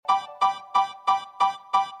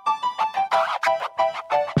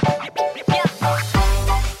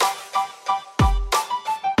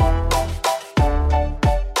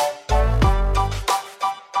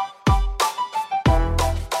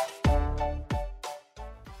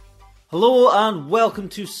Hello and welcome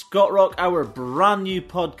to Scott Rock, our brand new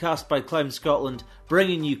podcast by Climb Scotland,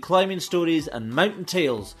 bringing you climbing stories and mountain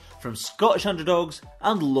tales from Scottish underdogs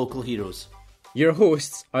and local heroes. Your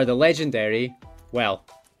hosts are the legendary,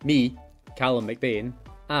 me, Callum McBain,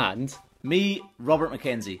 and... me, Robert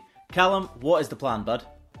Mackenzie. Callum, what is the plan, bud?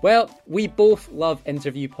 Well, we both love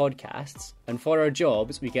interview podcasts, and for our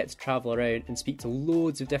jobs we get to travel around and speak to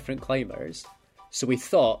loads of different climbers. So we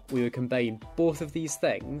thought we would combine both of these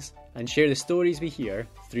things and share the stories we hear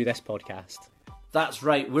through this podcast. That's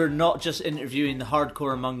right, we're not just interviewing the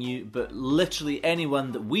hardcore among you, but literally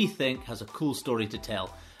anyone that we think has a cool story to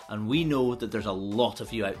tell. And we know that there's a lot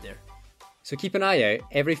of you out there. So keep an eye out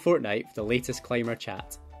every fortnight for the latest climber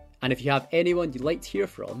chat. And if you have anyone you'd like to hear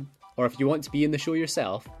from, or if you want to be in the show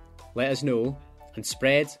yourself, let us know and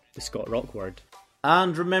spread the Scott Rock word.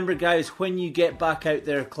 And remember guys, when you get back out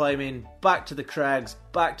there climbing, back to the crags,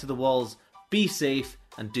 back to the walls, be safe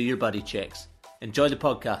and do your buddy checks. Enjoy the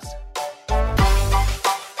podcast.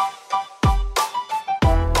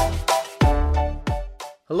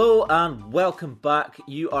 Hello and welcome back.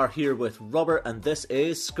 You are here with Robert and this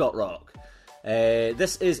is Scott Rock.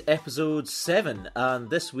 This is episode 7 and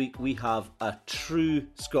this week we have a true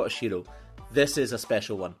Scottish hero. This is a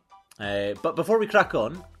special one. But before we crack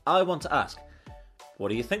on, I want to ask, what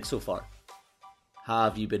do you think so far?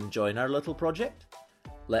 Have you been enjoying our little project?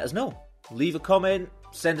 Let us know. Leave a comment,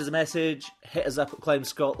 send us a message, hit us up at Climb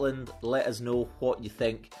Scotland, let us know what you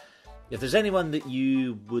think. If there's anyone that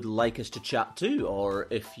you would like us to chat to, or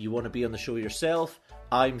if you want to be on the show yourself,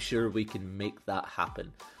 I'm sure we can make that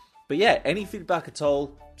happen. But yeah, any feedback at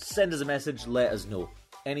all, send us a message, let us know.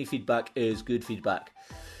 Any feedback is good feedback.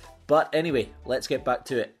 But anyway, let's get back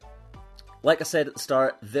to it. Like I said at the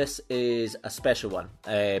start, this is a special one.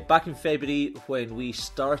 Back in February, when we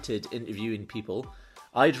started interviewing people,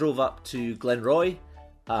 I drove up to Glenroy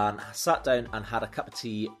and sat down and had a cup of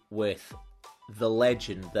tea with the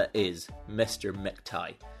legend that is Mr. Mick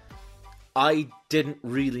Tighe. I didn't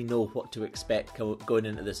really know what to expect going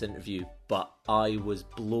into this interview, but I was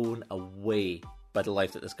blown away by the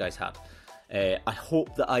life that this guy's had. I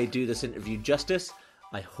hope that I do this interview justice.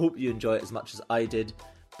 I hope you enjoy it as much as I did.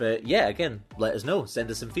 But yeah, again, let us know. Send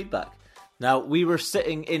us some feedback. Now, we were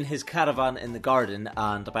sitting in his caravan in the garden,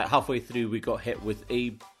 and about halfway through we got hit with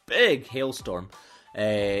a big hailstorm. So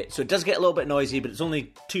it does get a little bit noisy, but it's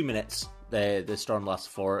only 2 minutes the storm lasts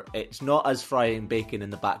for. It's not as frying bacon in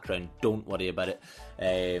the background. Don't worry about it.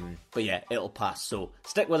 But yeah, it'll pass. So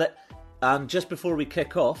stick with it. And just before we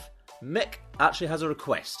kick off, Mick actually has a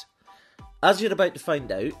request. As you're about to find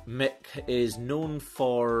out, Mick is known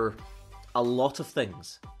for a lot of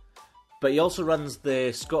things, but he also runs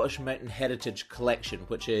the Scottish Mountain Heritage Collection,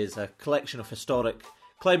 which is a collection of historic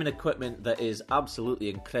climbing equipment that is absolutely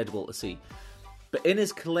incredible to see. But in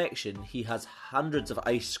his collection he has hundreds of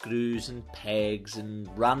ice screws and pegs and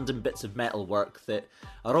random bits of metalwork that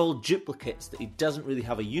are all duplicates that he doesn't really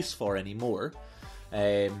have a use for anymore.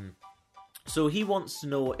 So he wants to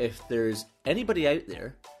know if there's anybody out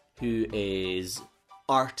there who is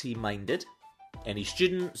arty minded, any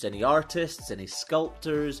students, any artists, any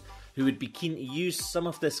sculptors who would be keen to use some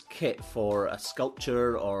of this kit for a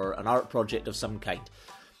sculpture or an art project of some kind.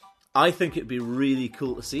 I think it'd be really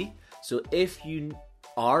cool to see. So if you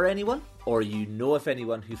are anyone, or you know of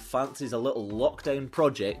anyone who fancies a little lockdown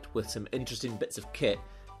project with some interesting bits of kit,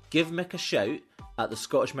 give Mick a shout at the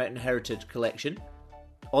Scottish Mountain Heritage Collection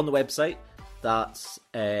on the website. That's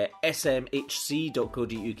smhc.co.uk,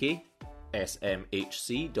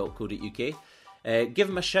 smhc.co.uk. Give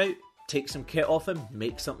him a shout, take some kit off him,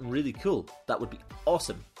 make something really cool. That would be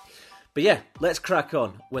awesome. But yeah, let's crack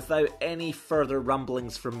on. Without any further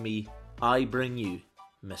ramblings from me, I bring you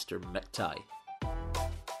Mr. Mick Tighe.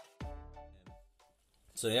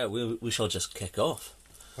 So yeah, we shall just kick off.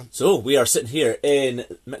 So we are sitting here in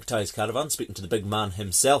Mick Tighe's caravan, speaking to the big man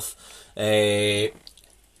himself. Mick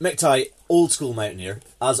Tighe, old school mountaineer,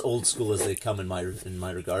 as old school as they come in my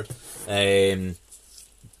regard.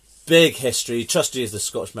 Big history, trustee of the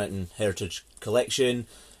Scottish Mountain Heritage Collection,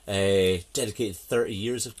 dedicated 30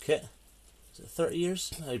 years of kit. Is it 30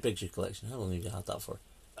 years? How big's your collection? How long have you had that for?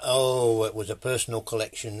 Oh, it was a personal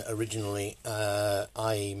collection originally.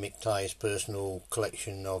 Mick Tighe's personal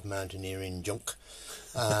collection of mountaineering junk.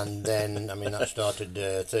 And then, that started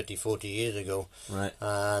 30, 40 years ago. Right.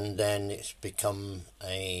 And then it's become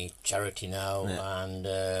a charity now, yeah. And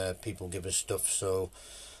people give us stuff, so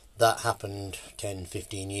that happened 10,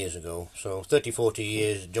 15 years ago. So 30, 40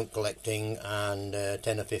 years junk collecting and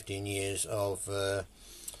 10 or 15 years of,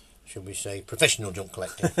 should we say, professional junk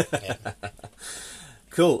collecting. Yeah.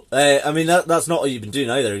 Cool. That's not what you've been doing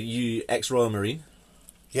either. You ex-Royal Marine?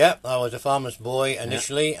 Yeah, I was a farmer's boy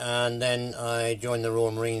initially, and then I joined the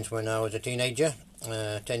Royal Marines when I was a teenager,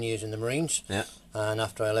 10 years in the Marines. Yeah. And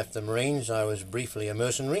after I left the Marines, I was briefly a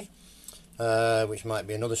mercenary, which might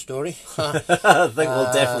be another story. I think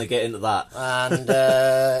we'll definitely get into that. And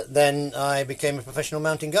then I became a professional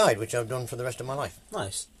mountain guide, which I've done for the rest of my life.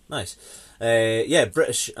 Nice, nice. Yeah,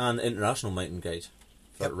 British and international mountain guide.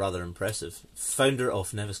 Yep. Rather impressive. Founder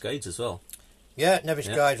of Nevis Guides as well. Yeah, Nevis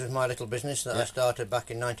Yeah. Guides was my little business that Yeah. I started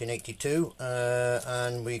back in 1982,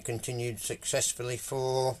 and we continued successfully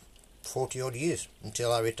for 40 odd years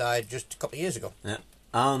until I retired just a couple of years ago. Yeah.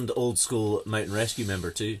 And old school mountain rescue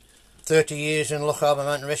member too. 30 years in Loch Harbour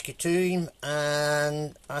Mountain Rescue Team,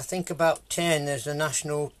 and I think about 10 as the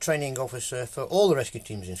National Training Officer for all the rescue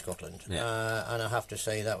teams in Scotland. Yeah. And I have to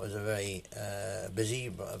say that was a very busy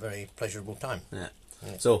but a very pleasurable time. Yeah.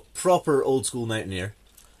 Yeah. So proper old school mountaineer.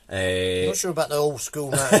 Not sure about the old school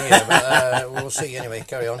mountaineer, but we'll see anyway.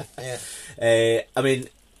 Carry on. Yeah. I mean,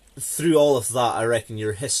 through all of that, I reckon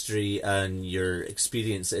your history and your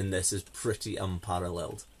experience in this is pretty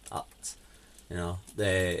unparalleled. You know,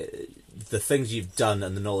 the things you've done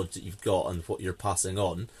and the knowledge that you've got and what you're passing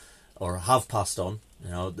on, or have passed on. You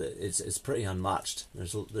know, it's pretty unmatched.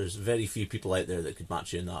 There's very few people out there that could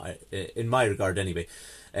match you in that, in my regard, anyway.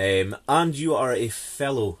 And you are a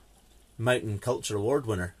fellow Mountain Culture Award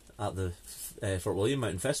winner at the Fort William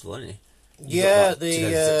Mountain Festival, aren't you? Yeah, the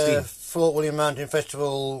 2016. Fort William Mountain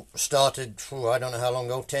Festival started, I don't know how long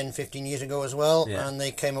ago, 10, 15 years ago as well, Yeah. and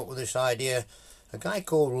they came up with this idea. A guy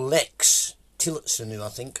called Lex Tillotson, who I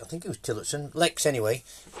think it was Tillotson, Lex anyway,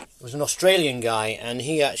 was an Australian guy, and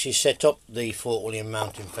he actually set up the Fort William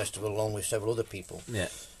Mountain Festival along with several other people. Yeah.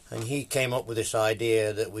 And he came up with this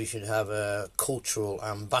idea that we should have a cultural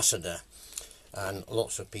ambassador. And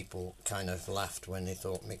lots of people kind of laughed when they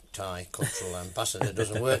thought Mick Tighe, cultural ambassador,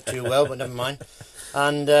 doesn't work too well, but never mind.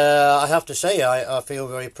 And I have to say, I feel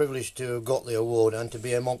very privileged to have got the award and to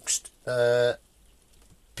be amongst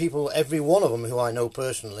people, every one of them who I know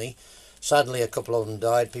personally. Sadly, a couple of them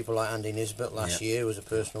died. People like Andy Nisbet last year was a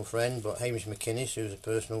personal friend, but Hamish McInnes, who was a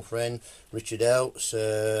personal friend, Richard Eltz,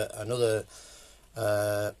 another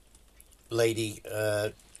lady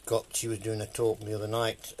she was doing a talk the other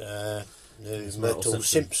night. There's Myrtle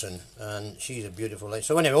Simpson, and she's a beautiful lady.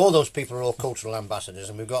 So anyway, all those people are all cultural ambassadors,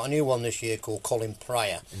 and we've got a new one this year called Colin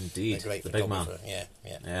Pryor. Indeed, the great the big man. photographer.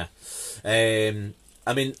 Yeah.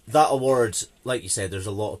 I mean, that award, like you said, there's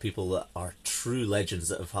a lot of people that are true legends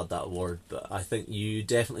that have had that award, but I think you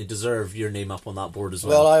definitely deserve your name up on that board as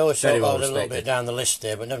well. Well, I always Very thought I well was a little respected. bit down the list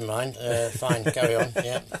there, but never mind. Fine, carry on.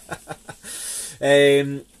 Yeah.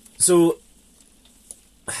 So,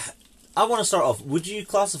 I want to start off. Would you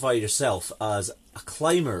classify yourself as a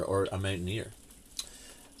climber or a mountaineer?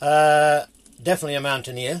 Definitely a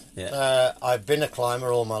mountaineer. Yeah. I've been a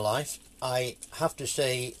climber all my life. I have to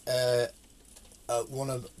say, one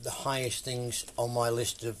of the highest things on my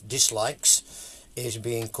list of dislikes is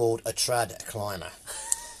being called a trad climber.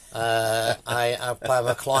 I'm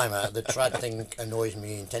a climber. The trad thing annoys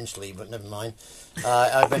me intensely, but never mind.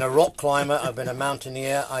 I've been a rock climber. I've been a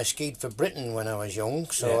mountaineer. I skied for Britain when I was young,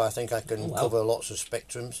 so Yeah. I think I can cover lots of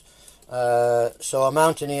spectrums. So a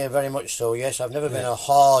mountaineer, very much so, yes. I've never been a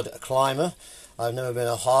hard climber. I've never been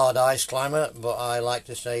a hard ice climber, but I like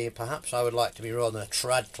to say perhaps I would like to be rather than a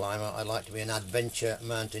trad climber. I'd like to be an adventure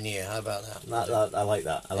mountaineer. How about that? I like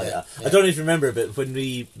that. I like that. yeah. I don't even remember, but when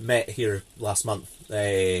we met here last month,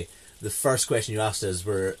 the first question you asked us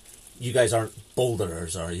were, "You guys aren't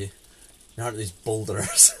boulderers, are you? Aren't these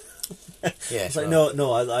boulderers?" Yes, It's like, well,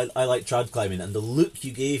 no, I like trad climbing, and the look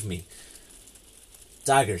you gave me,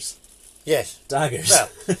 daggers. yes. Daggers. Well,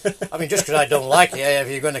 I mean, just because I don't like it, if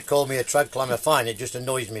you're going to call me a trad climber, fine. It just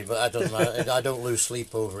annoys me, but I don't lose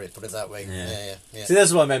sleep over it. Put it that way. Yeah. See,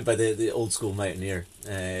 that's what I meant by the old school mountaineer.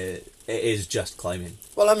 It is just climbing.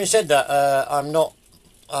 Well, having said that, I'm not.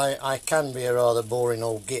 I can be a rather boring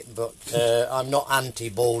old git, but I'm not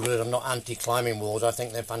anti-boulders. I'm not anti-climbing walls. I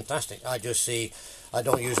think they're fantastic. I just see. I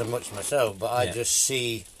don't use them much myself, but I just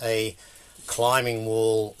see a climbing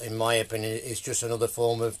wall, in my opinion, is just another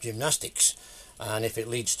form of gymnastics. And if it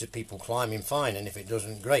leads to people climbing, fine. And if it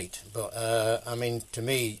doesn't, great. But I mean, to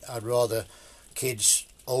me, I'd rather kids,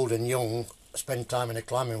 old and young, spend time in a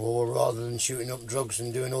climbing wall rather than shooting up drugs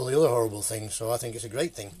and doing all the other horrible things. So I think it's a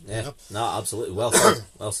great thing. Yeah, You know? no, absolutely. Well said.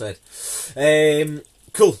 Well said.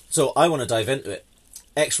 Cool. So I want to dive into it.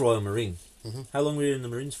 Ex-Royal Marine. Mm-hmm. How long were you in the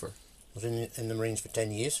Marines for? I was in the Marines for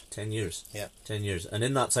 10 years. 10 years. Yeah. 10 years. And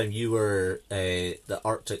in that time you were the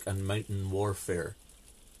Arctic and Mountain Warfare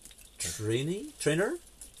trainer?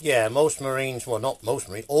 Yeah, most Marines, well, not most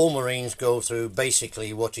Marines, all Marines go through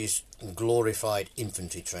basically what is glorified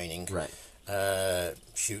infantry training. Right.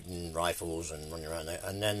 Shooting rifles and running around there.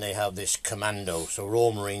 And then they have this commando. So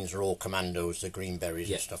Royal Marines are all commandos, the green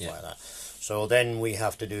berries and stuff like that. So then we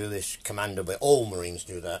have to do this commando, but all Marines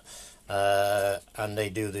do that. And they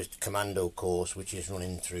do this commando course, which is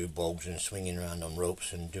running through bogs and swinging around on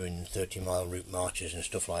ropes and doing 30-mile route marches and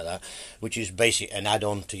stuff like that, which is basically an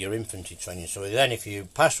add-on to your infantry training. So then if you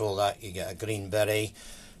pass all that, you get a green beret.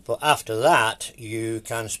 But after that, you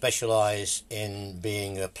can specialise in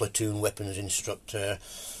being a platoon weapons instructor.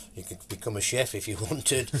 You could become a chef if you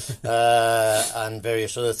wanted, and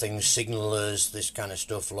various other things, signallers, this kind of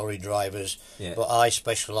stuff, lorry drivers. Yeah. But I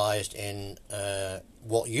specialised in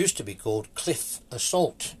what used to be called cliff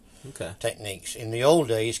assault techniques. In the old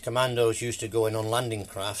days, commandos used to go in on landing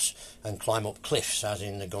crafts and climb up cliffs, as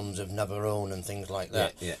in the guns of Navarone and things like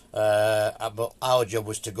that. But our job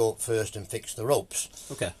was to go up first and fix the ropes.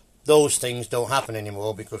 Okay. Those things don't happen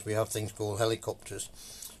anymore because we have things called helicopters.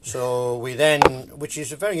 So we then, which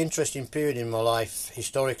is a very interesting period in my life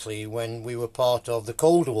historically, when we were part of the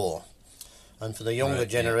Cold War. And for the younger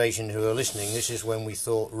generation who are listening, this is when we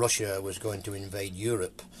thought Russia was going to invade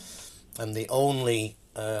Europe. And the only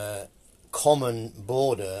common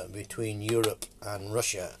border between Europe and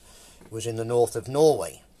Russia was in the north of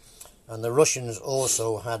Norway. And the Russians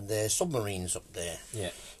also had their submarines up there.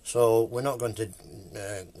 Yeah. So we're not going to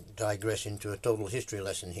digress into a total history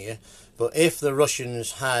lesson here, but if the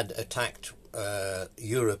Russians had attacked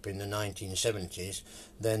Europe in the 1970s,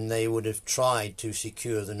 then they would have tried to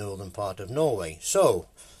secure the northern part of Norway. So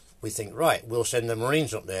we think, right, we'll send the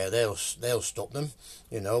Marines up there, they'll stop them,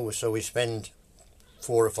 so we spend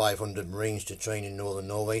 400 or 500 Marines to train in northern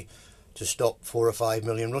Norway to stop 4 or 5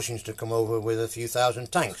 million Russians to come over with a few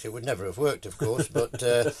thousand tanks. It would never have worked, of course, but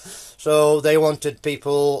so they wanted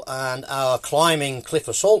people, and our climbing cliff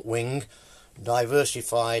assault wing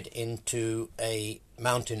diversified into a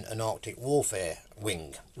mountain and Arctic warfare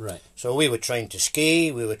wing. Right. So we were trained to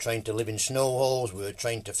ski, we were trained to live in snow holes, we were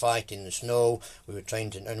trained to fight in the snow, we were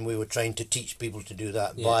trained to teach people to do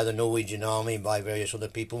that by the Norwegian army, by various other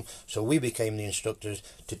people. So we became the instructors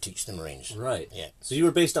to teach the Marines. Right. Yeah. So you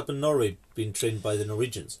were based up in Norway, being trained by the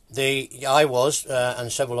Norwegians? I was,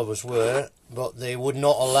 and several of us were, but the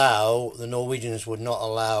Norwegians would not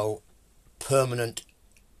allow permanent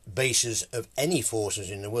bases of any forces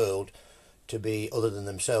in the world to be, other than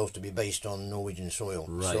themselves, to be based on Norwegian soil.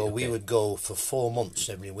 Right, so we would go for 4 months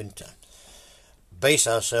every winter, base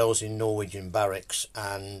ourselves in Norwegian barracks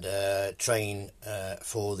and train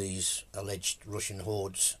for these alleged Russian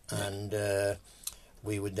hordes, and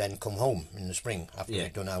we would then come home in the spring after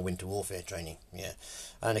we'd done our winter warfare training. Yeah,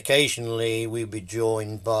 and occasionally we'd be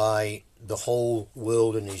joined by the whole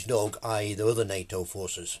world and his dog, i.e. the other NATO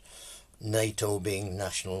forces. NATO being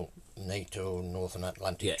NATO Northern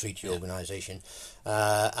Atlantic Treaty Organisation,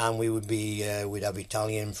 and we would be we'd have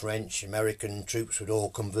Italian, French, American troops would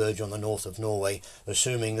all converge on the north of Norway,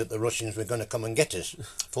 assuming that the Russians were going to come and get us.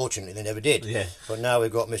 Fortunately, they never did. Yeah. But now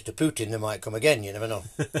we've got Mr. Putin; they might come again. You never know.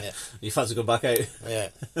 Yeah. You fancy going back out? Yeah.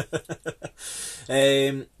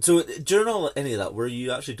 So during any of that, were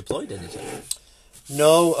you actually deployed anytime?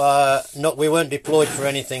 No, we weren't deployed for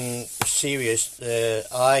anything serious.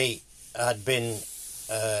 I had been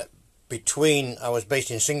I was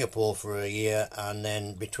based in Singapore for a year, and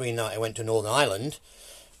then between that I went to Northern Ireland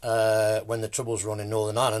when the Troubles were on in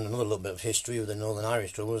Northern Ireland, another little bit of history with the Northern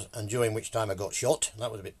Irish Troubles, and during which time I got shot.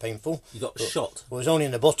 That was a bit painful. You got shot? It was only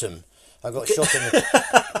in the bottom. I got shot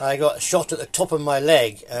I got shot at the top of my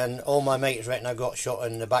leg, and all my mates reckon I got shot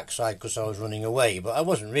in the backside because I was running away, but I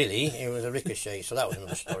wasn't really. It was a ricochet, so that was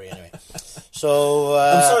another story anyway. So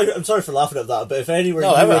I'm sorry for laughing at that, but if anywhere you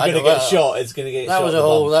were going to get shot, it's going to get shot. That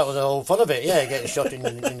was the whole fun of it. Yeah, getting shot in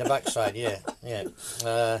the backside. Yeah.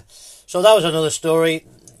 So that was another story.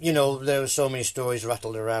 There were so many stories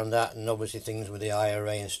rattled around that, and obviously things with the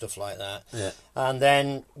IRA and stuff like that. Yeah. And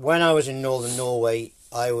then when I was in Northern Norway,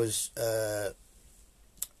 I was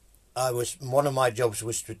one of my jobs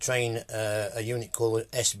was to train a unit called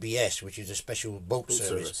SBS, which is a special boat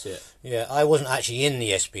service. Yeah, I wasn't actually in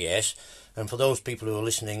the SBS, and for those people who are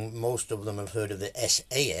listening, most of them have heard of the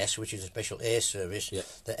SAS, which is a special air service. Yeah.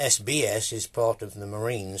 The SBS is part of the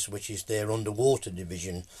Marines, which is their underwater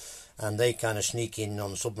division, and they kind of sneak in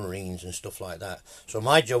on submarines and stuff like that. So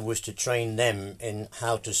my job was to train them in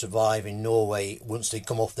how to survive in Norway once they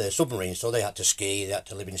come off their submarines. So they had to ski, they had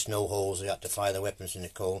to live in snow holes, they had to fire their weapons in the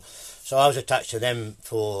cold. So I was attached to them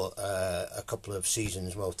for a couple of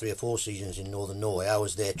seasons, 3 or 4 seasons in Northern Norway. I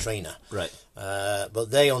was their trainer. Right. But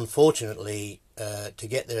they, unfortunately, to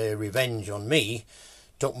get their revenge on me,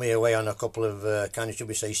 took me away on a couple of kind of, should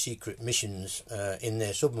we say, secret missions in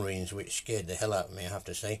their submarines, which scared the hell out of me, I have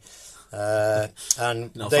to say.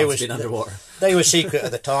 And No they fun were being underwater. they were secret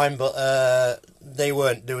at the time, but we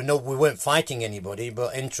weren't fighting anybody.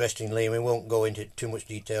 But interestingly, we won't go into too much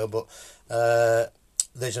detail, but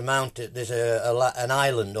there's an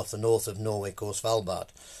island off the north of Norway called Svalbard.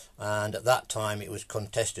 And at that time, it was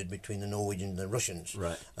contested between the Norwegians and the Russians.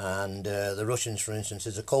 Right. And the Russians, for instance,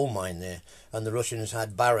 there's a coal mine there, and the Russians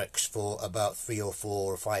had barracks for about 300 or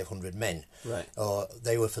 400 or 500 men. Right. Or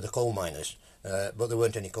they were for the coal miners, but there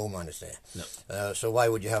weren't any coal miners there. No. So why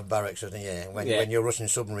would you have barracks when your Russian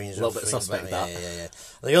submarines a little bit suspect that. Yeah.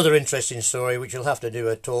 The other interesting story, which you'll have to do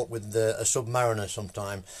a talk with a submariner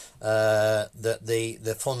sometime, that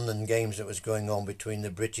the fun and games that was going on between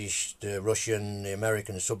the British, the Russian, the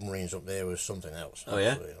American submarines up there was something else. Oh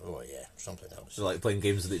yeah. Oh yeah, something else. So like playing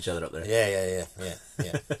games with each other up there. Yeah.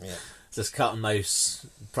 It's this cat and mouse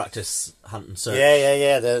practice hunt and search.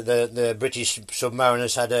 Yeah. The British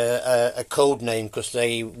submariners had a code name because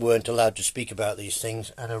they weren't allowed to speak about these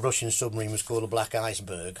things, and a Russian submarine was called a Black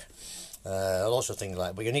Iceberg. Lots of things like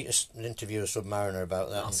that. But you need to interview a submariner about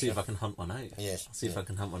that. I'll see if I can hunt one out. Yes. I'll see if I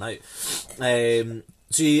can hunt one out.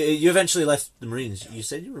 So you eventually left the Marines. You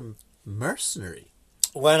said you were a mercenary.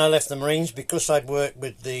 When I left the Marines, because I'd worked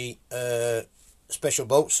with the Special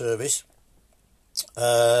Boat Service,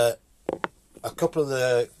 a couple of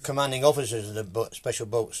the commanding officers of the Special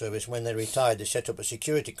Boat Service, when they retired, they set up a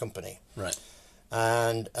security company. Right.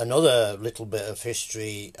 And another little bit of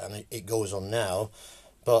history, and it goes on now,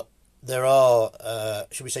 but there are,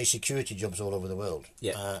 should we say, security jobs all over the world.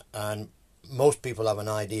 Yeah. And most people have an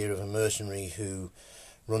idea of a mercenary who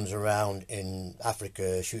runs around in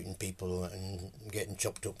Africa shooting people and getting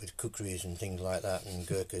chopped up with kukris and things like that, and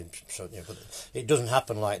Gurkha. So, but it doesn't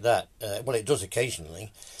happen like that. Well, it does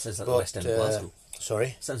occasionally. Sounds like the West End of Glasgow.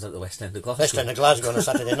 Sorry? Sounds like the West End of Glasgow. West End of Glasgow on a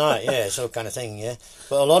Saturday night, yeah, so kind of thing, yeah.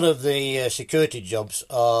 But a lot of the security jobs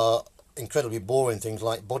are incredibly boring things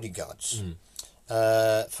like bodyguards.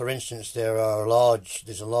 For instance,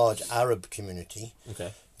 there's a large Arab community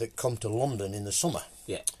that come to London in the summer.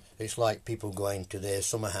 Yeah. It's like people going to their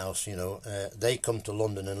summer house, they come to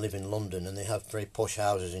London and live in London, and they have very posh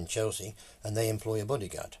houses in Chelsea, and they employ a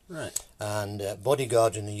bodyguard. Right. And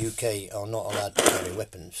bodyguards in the UK are not allowed to carry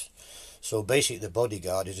weapons. So basically the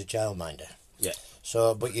bodyguard is a childminder. Yeah.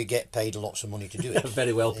 So, but you get paid lots of money to do it.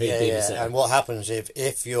 Very well paid babysitter. Yeah. And what happens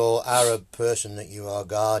if your Arab person that you are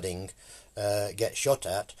guarding gets shot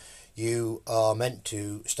at, you are meant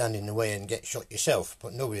to stand in the way and get shot yourself,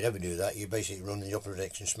 but nobody would ever do that. You basically run the opposite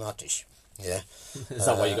direction smartish. Yeah. Is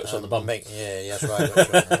that why you got shot in the bum? Yeah, that's why I got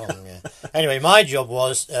shot in the bum, yeah. Anyway, my job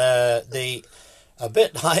was I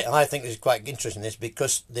think is quite interesting this,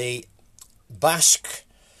 because the Basque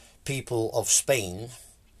people of Spain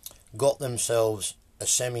got themselves a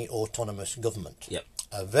semi-autonomous government. Yep.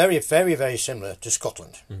 Very, very, very similar to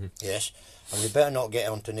Scotland. Mm-hmm. Yes. And we better not get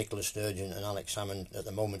on to Nicola Sturgeon and Alex Salmond at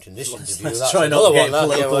the moment in this interview. Let's That's try not another to one.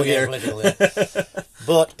 get political here. Political, yeah.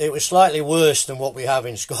 But it was slightly worse than what we have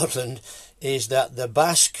in Scotland, is that the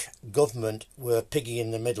Basque government were piggy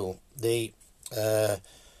in the middle. The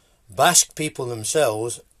Basque people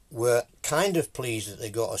themselves were kind of pleased that they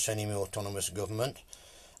got a semi-autonomous government,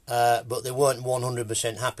 but they weren't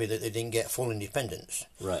 100% happy that they didn't get full independence.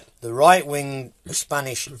 Right. The right-wing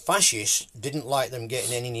Spanish fascists didn't like them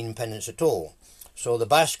getting any independence at all. So the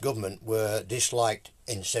Basque government were disliked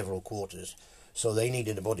in several quarters. So they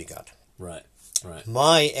needed a bodyguard. Right.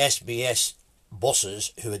 My SBS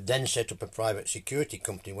bosses, who had then set up a private security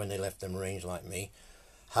company when they left the Marines like me,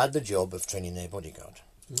 had the job of training their bodyguard.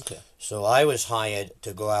 Okay. So I was hired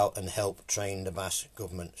to go out and help train the Basque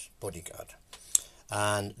government's bodyguard.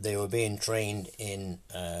 And they were being trained in,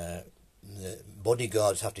 the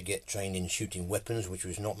bodyguards have to get trained in shooting weapons, which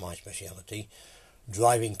was not my speciality.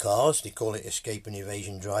 Driving cars, they call it escape and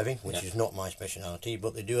evasion driving, which is not my speciality,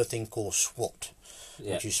 but they do a thing called SWAT,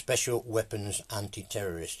 which is Special Weapons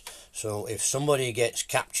Anti-Terrorist. So if somebody gets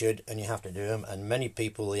captured, and you have to do them, and many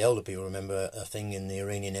people, the elder people, remember a thing in the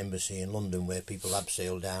Iranian embassy in London where people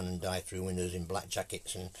abseiled down and dive through windows in black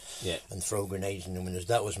jackets and throw grenades in the windows.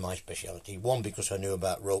 That was my speciality. One, because I knew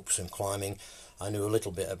about ropes and climbing. I knew a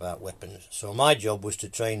little bit about weapons. So my job was to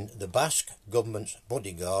train the Basque government's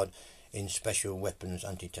bodyguard in Special Weapons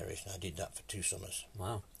Anti-Terrorist. And I did that for 2 summers.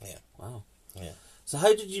 Wow. Yeah. Wow. Yeah. So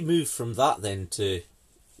how did you move from that then to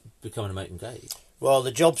becoming a mountain guide? Well,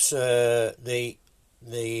 the jobs, the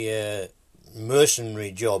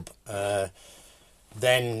mercenary job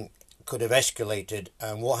then could have escalated,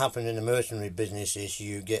 and what happened in the mercenary business is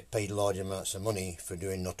you get paid large amounts of money for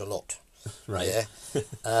doing not a lot. Right. Yeah.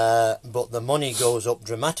 But the money goes up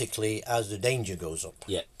dramatically as the danger goes up.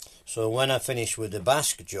 Yeah. So when I finished with the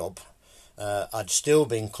Basque job, I'd still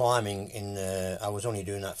been climbing I was only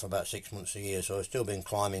doing that for about 6 months a year, so I'd still been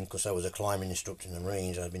climbing because I was a climbing instructor in the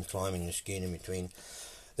Marines. I'd been climbing and skiing in between.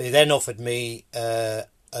 They then offered me a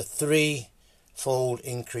 3-fold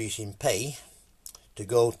increase in pay to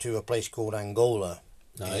go to a place called Angola.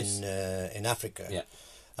 Nice. In Africa. Yeah.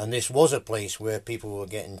 And this was a place where people were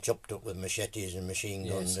getting chopped up with machetes and machine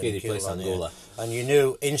guns. Scary and killed place, on there. Angola. And you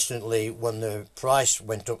knew instantly when the price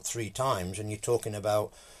went up 3 times, and you're talking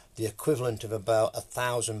about the equivalent of about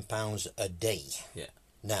 £1,000 a day. Yeah.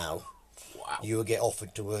 Now, Wow. you would get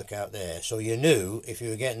offered to work out there. So you knew if you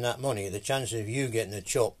were getting that money, the chance of you getting a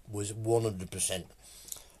chop was 100%.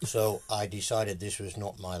 So I decided this was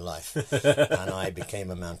not my life, and I became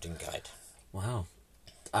a mountain guide. Wow.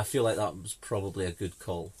 I feel like that was probably a good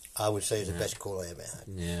call. I would say it's the best call I ever had.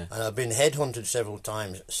 Yeah. And I've been headhunted several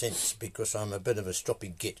times since because I'm a bit of a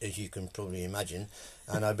stroppy git, as you can probably imagine.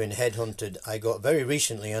 And I've been headhunted. I got very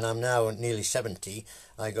recently, and I'm now nearly 70,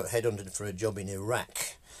 I got headhunted for a job in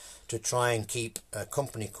Iraq to try and keep a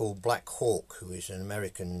company called Black Hawk, who is an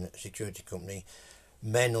American security company,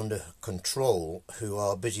 men under control who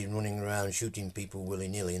are busy running around shooting people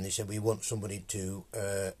willy-nilly. And they said, we want somebody to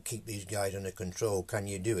keep these guys under control. Can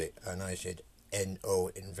you do it? And I said, N-O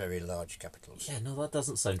in very large capitals. Yeah, no, that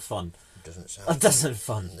doesn't sound fun. It doesn't sound That doesn't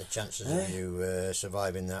fun. And the chances of you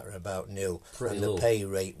surviving that are about nil. Pretty and low. the pay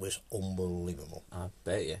rate was unbelievable. I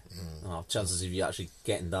bet you. Oh, chances of you actually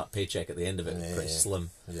getting that paycheck at the end of it are pretty slim.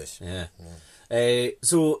 Yes. Yeah.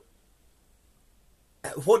 So,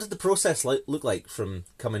 what did the process look like from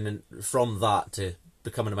coming in from that to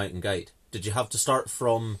becoming a mountain guide? Did you have to start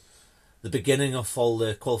from the beginning of all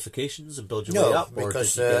the qualifications and build your way up? No,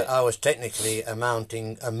 because did you get... I was technically a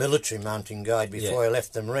military mountain guide before I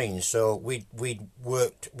left the Marines. So we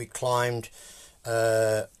climbed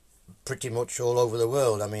pretty much all over the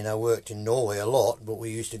world. I mean, I worked in Norway a lot, but we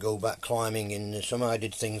used to go back climbing in the summer. I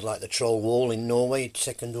did things like the Troll Wall in Norway,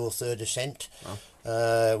 second or third ascent.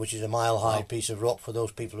 Which is a mile-high piece of rock for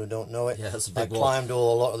those people who don't know it. Yeah, that's a big I wall. climbed a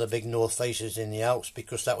lot of the big north faces in the Alps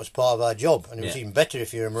because that was part of our job, and it was even better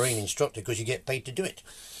if you're a Marine instructor because you get paid to do it.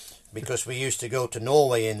 Because we used to go to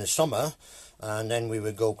Norway in the summer, and then we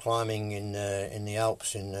would go climbing in the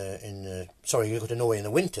Alps we go to Norway in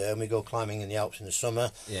the winter, and we go climbing in the Alps in the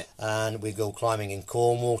summer. Yeah. And we go climbing in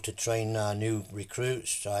Cornwall to train our new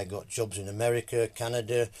recruits. I got jobs in America,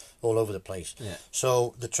 Canada, all over the place. Yeah.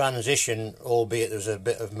 So the transition, albeit there's a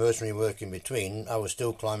bit of mercenary work in between, I was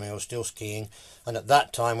still climbing, I was still skiing. And at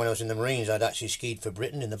that time, when I was in the Marines, I'd actually skied for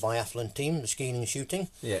Britain in the biathlon team, the skiing and shooting.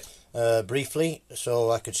 Yeah. Briefly,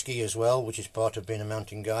 so I could ski as well, which is part of being a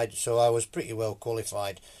mountain guide. So I was pretty well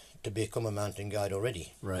qualified to become a mountain guide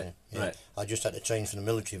already. Right, Yeah. right. I just had to change from the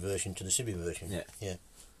military version to the civvy version. Yeah.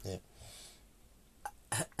 Yeah.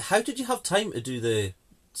 How did you have time to do the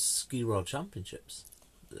Ski World Championships?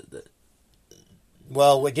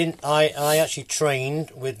 Well, we didn't. I actually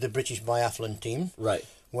trained with the British biathlon team Right.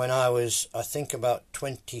 when I was, I think, about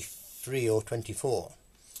 23 or 24,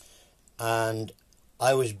 and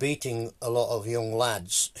I was beating a lot of young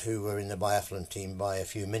lads who were in the biathlon team by a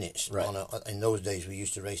few minutes. Right. In those days, we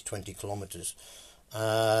used to race 20 kilometres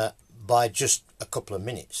by just a couple of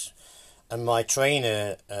minutes. And my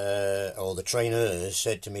trainer, or the trainers,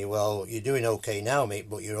 said to me, well, you're doing okay now, mate,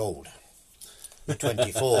 but you're old. You're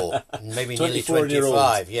 24, and maybe nearly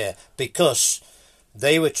 25, yeah. Because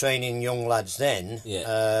they were training young lads then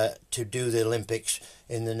to do the Olympics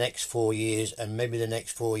in the next 4 years, and maybe the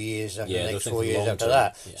next 4 years after the next 4 years after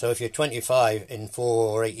that. Yeah. So if you're 25 in 4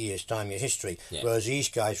 or 8 years' time, you're history. Yeah. Whereas these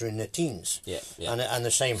guys are in their teens. Yeah. And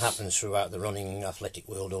the same happens throughout the running athletic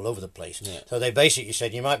world all over the place. Yeah. So they basically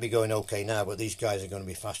said, you might be going okay now, but these guys are going to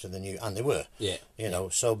be faster than you. And they were. Yeah. You know,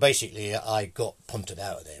 so basically I got punted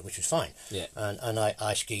out of there, which was fine. Yeah. And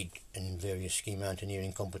I skied in various ski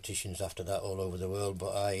mountaineering competitions after that all over the world,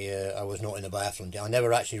 but I was not in the biathlon. I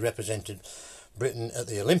never actually represented Britain at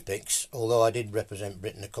the Olympics, although I did represent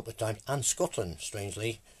Britain a couple of times, and Scotland,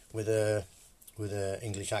 strangely, with a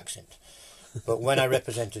English accent. But when I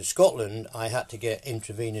represented Scotland, I had to get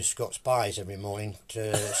intravenous Scots pies every morning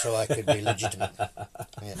so I could be legitimate.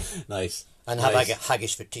 Yeah. Nice. And have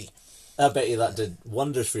haggis for tea. I bet you that did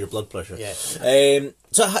wonders for your blood pressure. Yeah.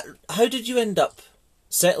 So how did you end up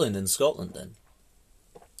settling in Scotland then?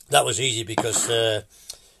 That was easy because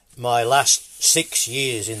my last 6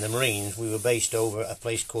 years in the Marines, we were based over a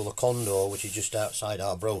place called the Condor, which is just outside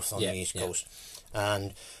Arbroath on the east coast.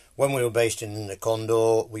 And when we were based in the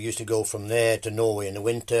Condor, we used to go from there to Norway in the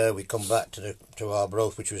winter. We come back to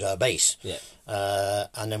Arbroath, which was our base. Yeah.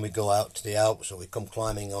 And then we go out to the Alps, or we come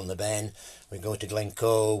climbing on the Ben. We go to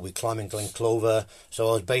Glencoe, we climb in Glenclover. So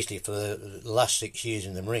I was basically, for the last 6 years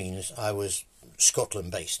in the Marines, I was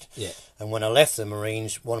Scotland based. Yeah. And when I left the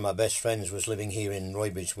Marines, one of my best friends was living here in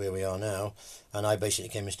Roybridge, where we are now, and I basically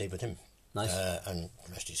came and stayed with him. Nice. And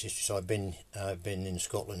the rest is history. So I've been in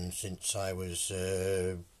Scotland since I was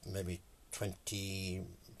maybe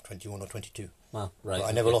 21 or 22. Wow, right. But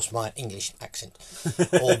I never lost my English accent,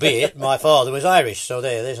 albeit my father was Irish. So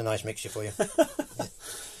there's a nice mixture for you.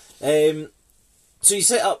 So you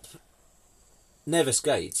set up Nevis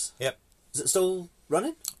Guides. Yep. Is it still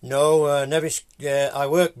running? No, Nevis. I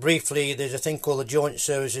worked briefly. There's a thing called the Joint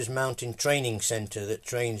Services Mountain Training Centre that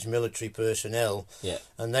trains military personnel. Yeah.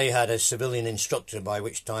 And they had a civilian instructor, by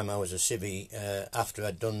which time I was a civvy after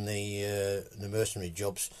I'd done the mercenary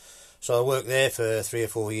jobs. So I worked there for 3 or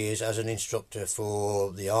 4 years as an instructor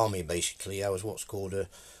for the army. Basically, I was what's called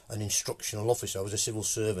an instructional officer. I was a civil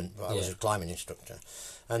servant, but I was a climbing instructor.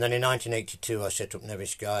 And then in 1982, I set up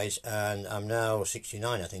Nevis Guides, and I'm now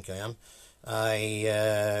 69. I think I am.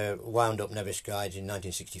 I wound up Nevis Guides in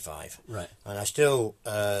 1965. Right. And I still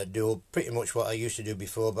do pretty much what I used to do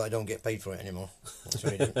before, but I don't get paid for it anymore. That's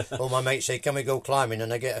what it is. All my mates say, can we go climbing?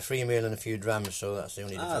 And I get a free meal and a few drams, so that's the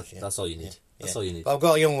only difference. That's all you need. That's all you need. But I've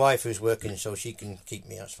got a young wife who's working, so she can keep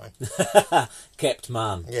me, that's fine. Kept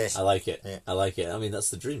man. Yes. I like it. Yeah. I like it. I mean, that's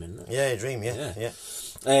the dream, isn't it? Yeah, a dream, yeah.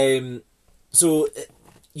 So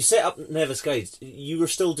you set up Nevis Guides. You were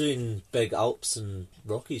still doing big Alps and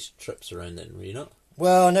Rockies trips around then, were you not?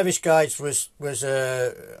 Well, Nevis Guides was what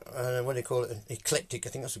do you call it? Eclectic. I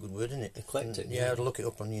think that's a good word, isn't it? Eclectic. Yeah, I'd look it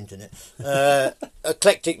up on the internet.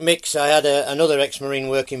 Eclectic mix. I had another ex-Marine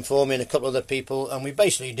working for me and a couple of other people, and we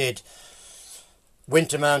basically did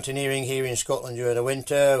winter mountaineering here in Scotland during the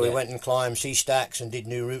winter. We went and climbed sea stacks and did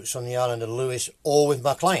new routes on the island of Lewis, all with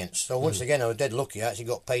my clients. So once again, I was dead lucky. I actually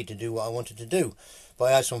got paid to do what I wanted to do. But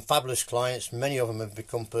I had some fabulous clients. Many of them have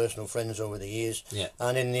become personal friends over the years. Yeah.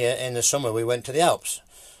 And in the summer, we went to the Alps.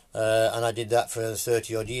 And I did that for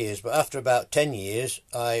 30 odd years. But after about 10 years,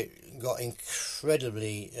 I got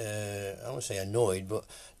incredibly, I won't say annoyed, but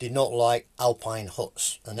did not like alpine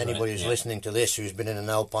huts. And anybody who's listening to this who's been in an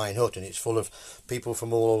alpine hut and it's full of people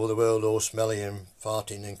from all over the world, all smelly and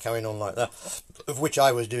farting and carrying on like that, of which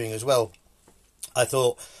I was doing as well. I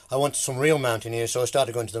thought I wanted some real mountaineers, so I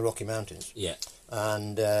started going to the Rocky Mountains. Yeah.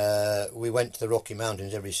 And we went to the Rocky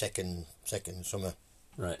Mountains every second summer.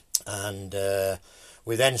 Right. And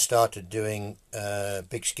we then started doing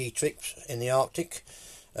big ski trips in the Arctic.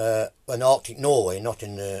 In Arctic Norway, not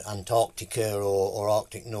in Antarctica or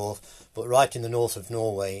Arctic North, but right in the north of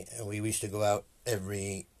Norway. We used to go out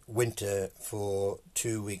every winter for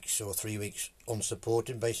 2 weeks or 3 weeks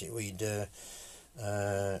unsupported. Basically, we'd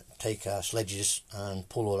take our sledges and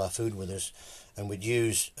pull all our food with us. And we'd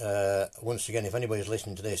use, once again, if anybody's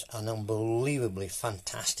listening to this, an unbelievably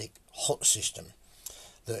fantastic hut system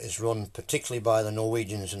that is run particularly by the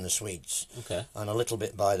Norwegians and the Swedes. Okay. And a little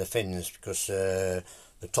bit by the Finns, because the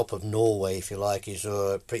top of Norway, if you like, is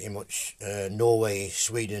pretty much Norway,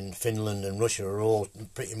 Sweden, Finland and Russia are all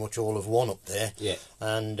pretty much all of one up there. Yeah.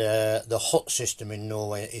 And the hut system in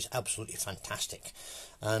Norway is absolutely fantastic.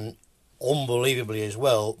 And unbelievably as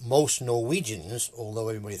well, most Norwegians, although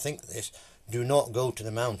everybody thinks this, do not go to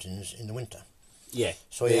the mountains in the winter. Yeah.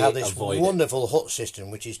 So you have this wonderful hut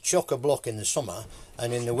system, which is chock-a-block in the summer,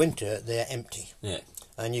 and in the winter they're empty. Yeah.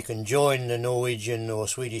 And you can join the Norwegian or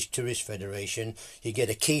Swedish Tourist Federation. You get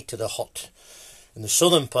a key to the hut. In the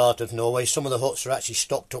southern part of Norway, some of the huts are actually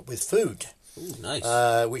stocked up with food. Ooh,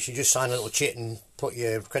 nice. Which you just sign a little chit and put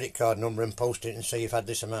your credit card number and post it and say you've had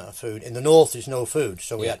this amount of food. In the north, there's no food,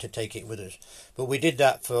 so we had to take it with us. But we did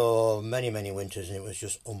that for many, many winters, and it was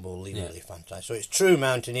just unbelievably fantastic. So it's true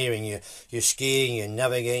mountaineering. You're skiing, you're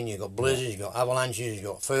navigating, you've got blizzards, you've got avalanches, you've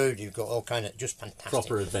got food, you've got all kind of just fantastic.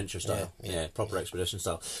 Proper adventure style. Yeah, proper expedition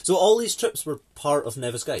style. So all these trips were part of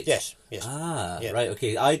Nevis Guides? Yes. Ah, right,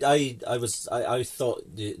 okay. I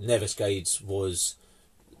thought the Nevis Guides was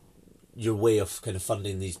your way of kind of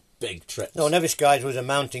funding these big trips. No, Nevis Guides was a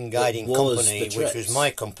mountain guiding company, which was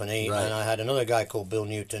my company, right. And I had another guy called Bill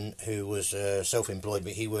Newton who was self-employed,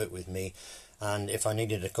 but he worked with me. And if I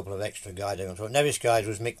needed a couple of extra guiding, so Nevis Guides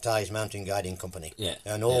was Mick Ty's mountain guiding company,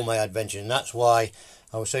 and all my adventures. And that's why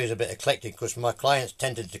I would say it's a bit eclectic, because my clients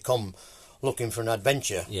tended to come looking for an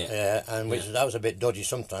adventure, that was a bit dodgy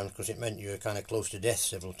sometimes, because it meant you were kind of close to death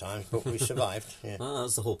several times, but we survived. Well,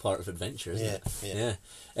 that's the whole part of adventure, isn't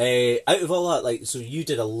it? Out of all that, so you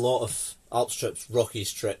did a lot of Alps trips,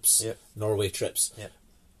 Rockies trips, Norway trips.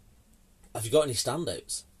 Have you got any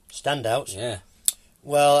standouts? Standouts? Yeah.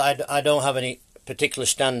 Well, I don't have any particular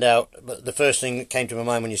standout, but the first thing that came to my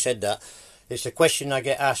mind when you said that is the question I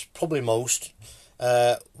get asked probably most.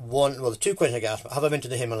 The two questions I get asked: have I been to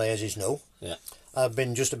the Himalayas? Is no. Yeah. I've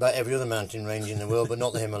been just about every other mountain range in the world, but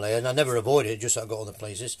not the Himalayas. And I never avoid it, just so I've got other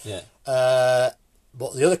places. Yeah.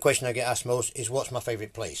 But the other question I get asked most is what's my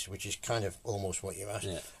favourite place, which is kind of almost what you asked.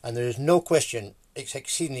 Yeah. And there is no question, it's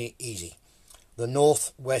exceedingly easy. The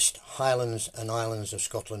North West Highlands and Islands of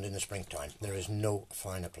Scotland in the springtime. There is no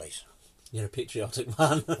finer place. You're a patriotic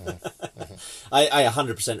man. I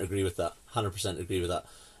 100% agree with that. 100% agree with that.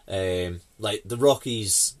 Like the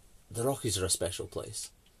Rockies are a special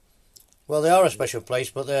place. Well, they are a special place,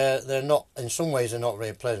 but they're not. In some ways, they're not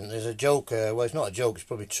very pleasant. There's a joke. Well, it's not a joke. It's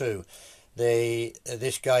probably true.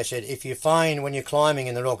 This guy said, if you find when you're climbing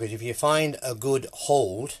in the Rockies, if you find a good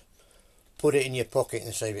hold, put it in your pocket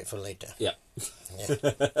and save it for later. Yeah.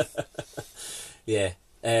 Yeah.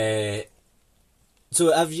 Yeah.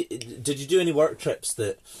 So, did you do any work trips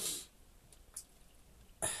that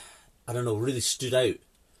I don't know really stood out?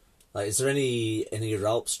 Like, is there any of your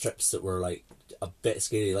Alps trips that were like a bit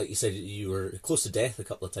scary? Like you said, you were close to death a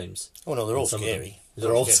couple of times. Oh no, they're all scary.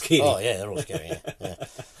 They're all scary. Oh yeah, they're all scary.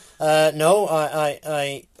 Yeah. No,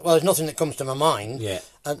 well, there's nothing that comes to my mind. Yeah.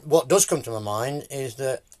 And what does come to my mind is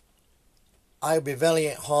that I would be very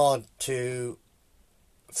hard to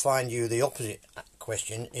find you the opposite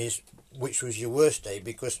question is which was your worst day,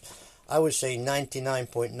 because I would say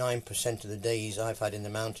 99.9% of the days I've had in the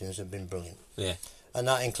mountains have been brilliant. Yeah. And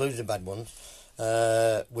that includes the bad ones,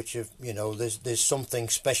 which have, there's something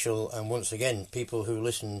special. And once again, people who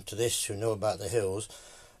listen to this, who know about the hills,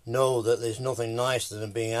 know that there's nothing nicer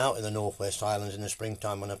than being out in the Northwest Highlands in the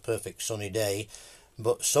springtime on a perfect sunny day.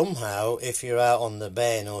 But somehow, if you're out on the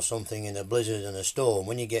Ben or something in a blizzard and a storm,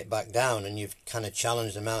 when you get back down and you've kind of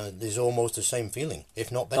challenged the mountain, there's almost the same feeling,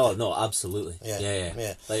 if not better. Oh, no, absolutely. Yeah.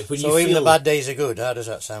 Like when so even the bad days are good. How does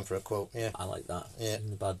that sound for a quote? Yeah, I like that. Yeah.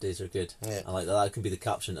 Even the bad days are good. Yeah. I like that. That can be the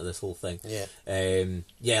caption of this whole thing. Yeah.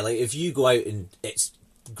 Like if you go out and it's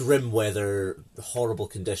grim weather, horrible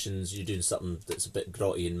conditions, you're doing something that's a bit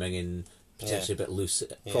grotty and minging, potentially a bit loose,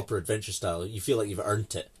 proper adventure style, you feel like you've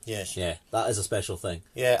earned it. Yes. Yeah, that is a special thing.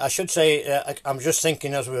 Yeah, I should say, I'm just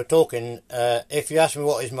thinking as we were talking, if you ask me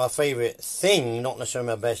what is my favourite thing, not necessarily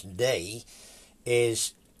my best day,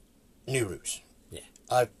 is new routes. Yeah.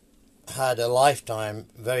 I've had a lifetime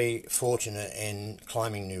very fortunate in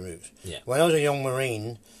climbing new routes. Yeah. When I was a young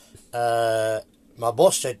Marine, my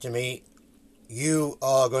boss said to me, you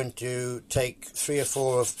are going to take 3 or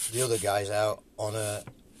 4 of the other guys out on a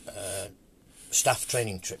staff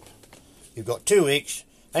training trip. You've got 2 weeks.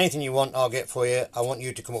 Anything you want, I'll get for you. I want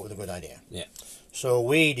you to come up with a good idea. Yeah. So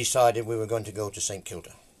we decided we were going to go to St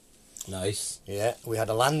Kilda. Nice. Yeah, we had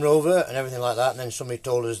a Land Rover and everything like that, and then somebody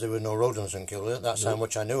told us there were no roads on St Kilda. That's how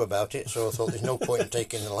much I knew about it, so I thought there's no point in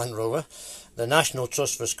taking the Land Rover. The National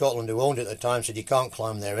Trust for Scotland, who owned it at the time, said you can't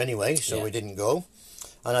climb there anyway, so we didn't go.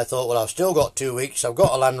 And I thought, well, I've still got 2 weeks, I've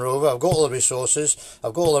got a Land Rover, I've got all the resources,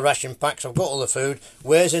 I've got all the ration packs, I've got all the food.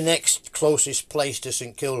 Where's the next closest place to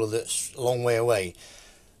St Kilda that's a long way away?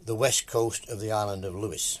 The west coast of the island of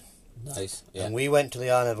Lewis. Nice. Yeah. And we went to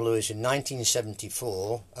the island of Lewis in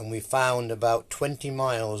 1974, and we found about 20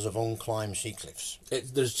 miles of unclimbed sea cliffs.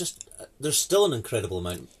 There's still an incredible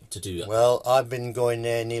amount to do. Well, I've been going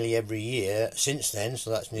there nearly every year since then,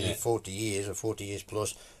 so that's nearly 40 years or 40 years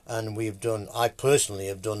plus. And I personally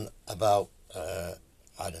have done about, I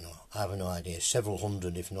don't know, I have no idea, several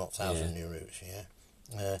hundred, if not thousand new routes,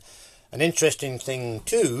 an interesting thing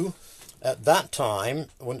too, at that time,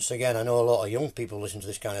 once again, I know a lot of young people listen to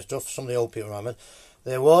this kind of stuff, some of the old people remember,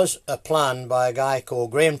 there was a plan by a guy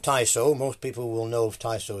called Graham Tyso. Most people will know of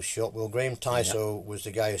Tyso's shop. Well, Graham Tyso was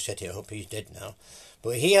the guy who set it up. He's dead now.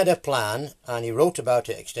 But he had a plan, and he wrote about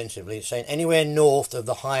it extensively, saying anywhere north of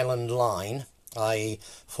the Highland Line, i.e.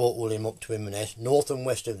 Fort William up to Inverness, north and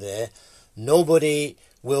west of there, nobody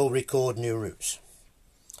will record new routes.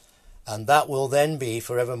 And that will then be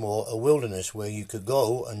forevermore a wilderness where you could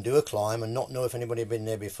go and do a climb and not know if anybody had been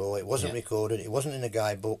there before. It wasn't recorded, it wasn't in a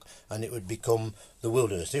guidebook, and it would become the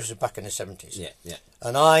wilderness. This was back in the 70s. Yeah.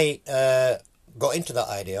 And I got into that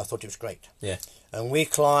idea. I thought it was great. Yeah. And we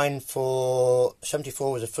climbed for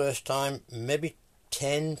 74 was the first time, maybe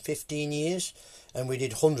 10, 15 years, and we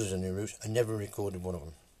did hundreds of new routes and never recorded one of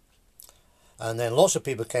them. And then lots of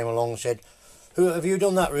people came along and said, "Who have you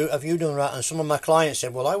done that route? Have you done that?" And some of my clients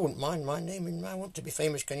said, "Well, I wouldn't mind my name, and I want to be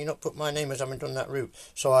famous. Can you not put my name as having done that route?"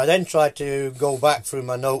 So I then tried to go back through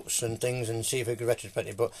my notes and things and see if I could retrospect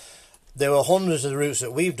it. But there were hundreds of routes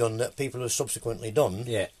that we've done that people have subsequently done.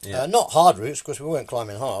 Yeah. Not hard routes, because we weren't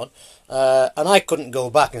climbing hard. And I couldn't go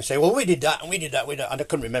back and say, well, we did that, and we did that, and I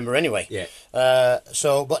couldn't remember anyway. Yeah.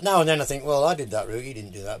 But now and then I think, well, I did that route, you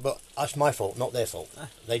didn't do that. But that's my fault, not their fault.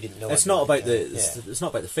 They didn't know. It's not about it's not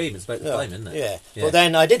about the fame, it's about the climbing, isn't it? Yeah. But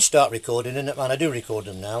then I did start recording, and I do record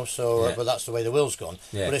them now, so but that's the way the world's gone.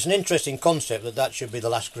 Yeah. But it's an interesting concept that should be the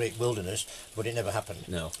last great wilderness, but it never happened.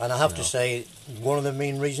 No. And I have to say, one of the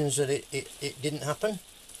main reasons that it didn't happen,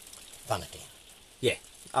 vanity. Yeah,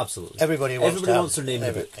 absolutely. Everybody wants their name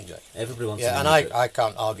in the book. Exactly. Everybody wants. Yeah, their and name in the book. I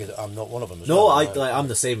can't argue that I'm not one of them. No, well. I'm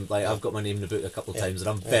the same. Like I've got my name in the book a couple of times, and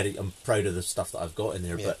I'm proud of the stuff that I've got in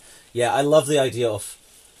there. But yeah, I love the idea of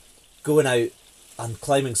going out and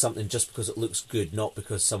climbing something just because it looks good, not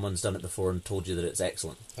because someone's done it before and told you that it's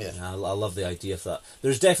excellent. Yeah. I love the idea of that.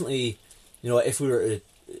 There's definitely, if we were to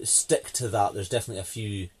stick to that, there's definitely a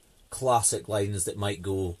few classic lines that might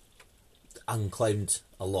go unclimbed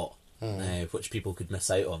a lot, which people could miss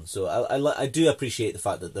out on. So I do appreciate the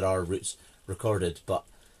fact that there are routes recorded, but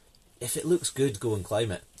if it looks good, go and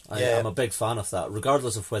climb it. I'm a big fan of that,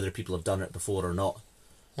 regardless of whether people have done it before or not.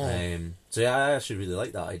 So yeah, I actually really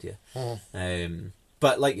like that idea.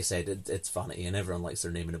 But like you said, it's vanity, and everyone likes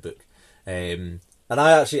their name in a book. And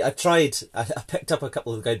I picked up a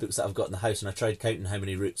couple of guidebooks that I've got in the house, and I tried counting how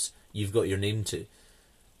many routes you've got your name to.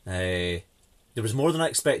 There was more than I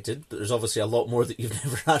expected, but there's obviously a lot more that you've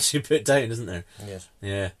never actually put down, isn't there? Yes.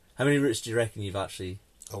 Yeah. How many routes do you reckon you've actually...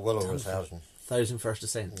 Oh, well over 1,000. 1,000 first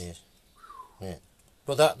ascent? Yes. Yeah.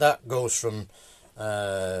 But that goes from,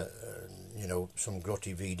 some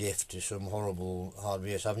grotty V-diff to some horrible hard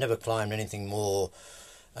VS. I've never climbed anything more...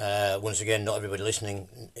 once again, not everybody listening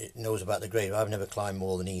knows about the grade. I've never climbed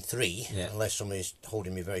more than E3, unless somebody's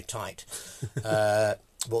holding me very tight.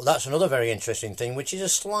 But that's another very interesting thing, which is a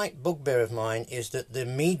slight bugbear of mine, is that the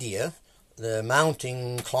media, the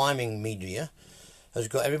mountain climbing media, has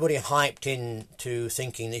got everybody hyped into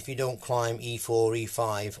thinking that if you don't climb E4,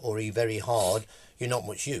 E5 or E very hard, you're not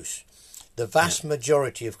much use. The vast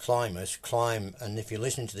majority of climbers climb, and if you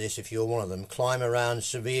listen to this, if you're one of them, climb around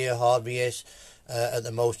severe hard VS, at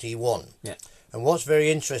the most E1. Yeah. And what's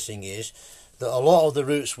very interesting is that a lot of the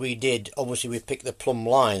routes we did, obviously we picked the plumb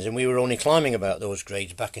lines, and we were only climbing about those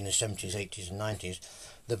grades back in the 70s, 80s and 90s.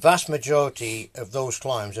 The vast majority of those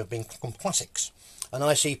climbs have been classics. And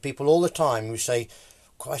I see people all the time who say,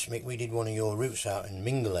 Christ, Mick, we did one of your routes out in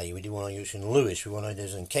Mingley, we did one of yours in Lewis, we did one of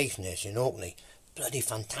yours in Caithness, in Orkney. Bloody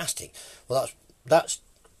fantastic. Well, that's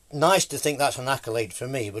nice to think that's an accolade for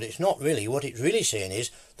me, but it's not really. What it's really saying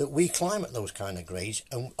is that we climb at those kind of grades,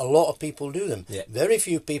 and a lot of people do them. Yeah. Very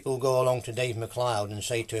few people go along to Dave McLeod and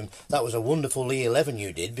say to him, that was a wonderful E11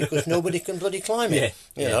 you did, because nobody can bloody climb it,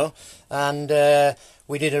 you know. And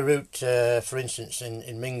we did a route, for instance,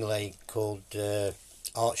 in Mingley called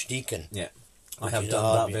Archdeacon. Yeah. I have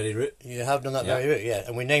done that very route. You have done that very route, yeah.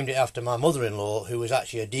 And we named it after my mother-in-law, who was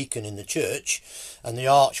actually a deacon in the church. And the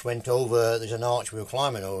arch went over, there's an arch we were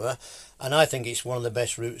climbing over. And I think it's one of the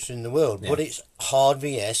best routes in the world. Yeah. But it's hard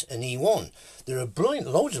VS and E1. There are brilliant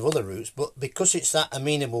loads of other routes, but because it's that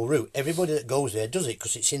amenable route, everybody that goes there does it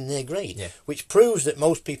because it's in their grade. Yeah. Which proves that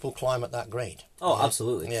most people climb at that grade. Oh,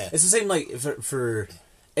 absolutely. Yeah. It's the same like for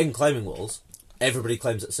in climbing walls, everybody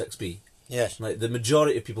climbs at 6B. Yes. Like the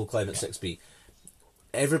majority of people climb at 6B.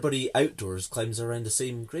 Everybody outdoors climbs around the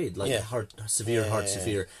same grade, like hard, severe,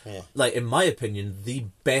 severe. Yeah. Like, in my opinion, the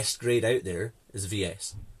best grade out there is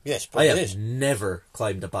VS. Yes, I have never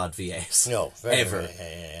climbed a bad VS. No, ever.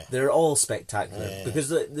 They're all spectacular because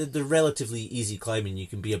they're relatively easy climbing. You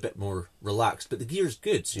can be a bit more relaxed, but the gear's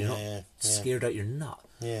good, so you're not scared out your nut.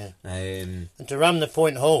 Yeah. And to ram the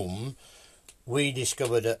point home, we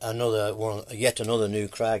discovered yet another new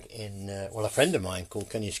crag in, a friend of mine called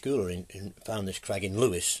Kenny Schooler found this crag in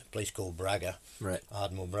Lewis, a place called Braga,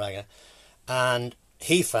 Ardmore Braga, and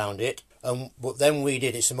he found it, but then we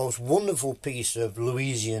did, it's the most wonderful piece of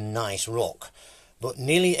Louisian nice rock, but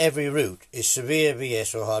nearly every route is severe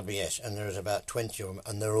VS or hard VS, and there's about 20 of them,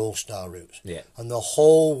 and they're all-star routes. Yeah. And the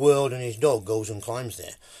whole world and his dog goes and climbs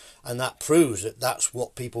there. And that proves that that's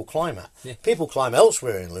what people climb at. Yeah. People climb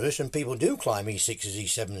elsewhere in Lewis, and people do climb E6s,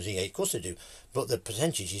 E7s, E8, of course they do. But the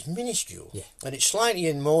percentage is minuscule. Yeah. And it's slightly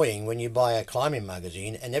annoying when you buy a climbing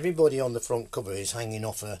magazine and everybody on the front cover is hanging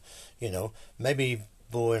off maybe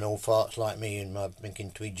boring old farts like me in my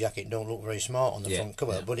blinking tweed jacket don't look very smart on the front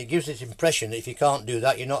cover. Yeah. But it gives this impression that if you can't do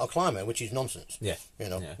that, you're not a climber, which is nonsense. Yeah.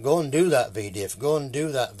 Go and do that VDiff, go and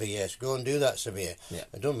do that VS, go and do that severe. Yeah.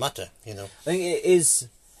 It doesn't matter, I think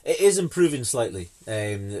it is improving slightly.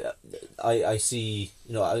 I see,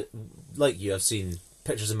 like you, I've seen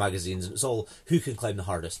pictures in magazines, and it's all who can climb the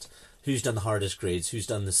hardest. who's done the hardest grades, who's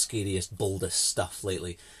done the scariest, boldest stuff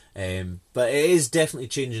lately. But it is definitely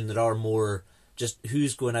changing. There are more just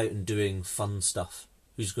who's going out and doing fun stuff,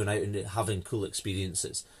 who's going out and having cool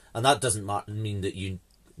experiences. And that doesn't mean that you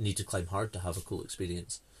need to climb hard to have a cool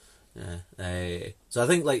experience. So I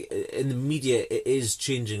think, like, in the media, it is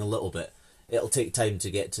changing a little bit. It'll take time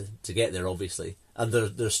to get there, obviously, and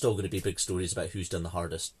there's still going to be big stories about who's done the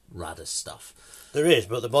hardest, raddest stuff. There is,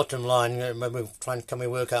 but the bottom line, can we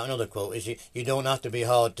work out another quote? Is you don't have to be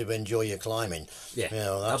hard to enjoy your climbing. Yeah,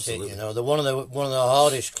 that's absolutely. it. One of the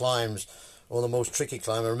hardest climbs, or the most tricky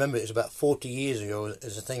climb. I remember it was about 40 years ago.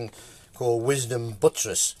 There's a thing called Wisdom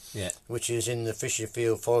Buttress, which is in the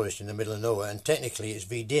Fisherfield Forest in the middle of nowhere, and technically it's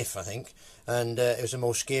V-Diff, I think. And it was the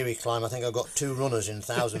most scary climb. I think I got 2 runners in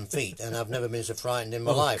 1,000 feet, and I've never been so frightened in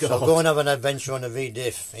my life. God. So go and have an adventure on a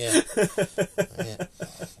V-Diff.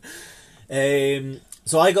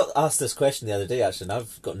 So I got asked this question the other day, actually, and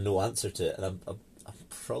I've got no answer to it, and I'm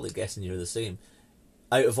probably guessing you're the same.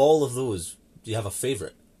 Out of all of those, do you have a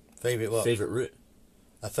favourite? Favourite what? Favourite route?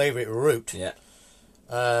 A favourite route? Yeah.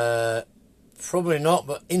 Probably not,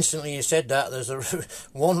 but instantly you said that. There's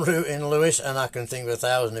one route in Lewis, and I can think of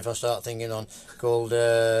 1,000 if I start thinking on, called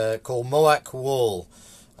Moac Wall.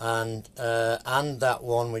 And that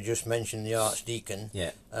one we just mentioned, the Archdeacon.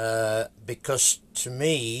 Yeah. Because to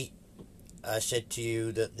me, I said to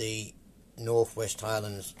you that the Northwest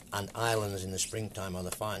Highlands and islands in the springtime are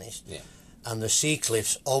the finest. Yeah. And the sea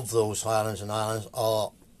cliffs of those highlands and islands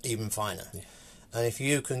are even finer. Yeah. And if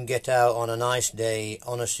you can get out on a nice day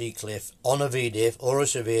on a sea cliff, on a V-Diff or a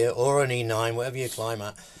Severe or an E9, whatever you climb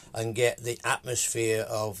at, and get the atmosphere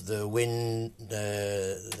of the wind,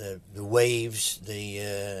 the waves,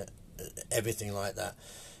 the everything like that.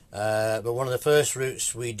 But one of the first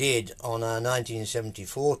routes we did on our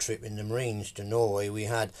 1974 trip in the Marines to Norway, we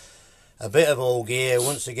had a bit of old gear.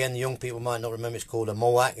 Once again, the young people might not remember, it's called a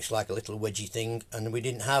Moac. It's like a little wedgy thing, and we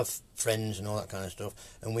didn't have friends and all that kind of stuff,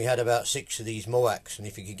 and we had about 6 of these Moacs, and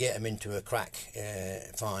if you could get them into a crack,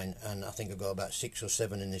 fine. And I think I've got about 6 or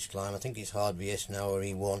 7 in this climb. I think it's hard VS now or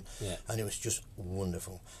E1, and it was just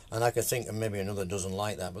wonderful. And I could think of maybe another dozen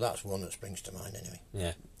like that, but that's one that springs to mind anyway.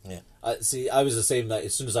 See, I was the same. That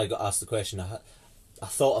as soon as I got asked the question, I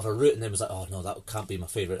thought of a route and then was like, oh no, that can't be my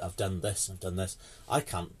favourite. I've done this, I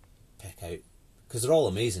can't pick out, because they're all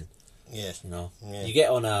amazing. Yes. You get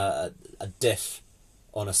on a diff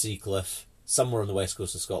on a sea cliff somewhere on the west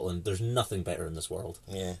coast of Scotland, there's nothing better in this world.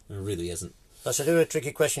 There really isn't. That's a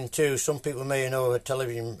tricky question too. Some people may know of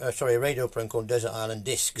a radio program called Desert Island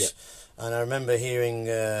Discs, and I remember hearing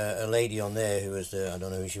a lady on there who was I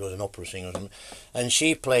don't know who she was, an opera singer or something, and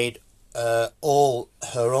she played all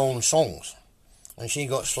her own songs. And she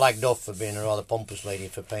got slagged off for being a rather pompous lady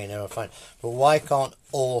for paying her a fine. But why can't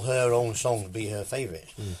all her own songs be her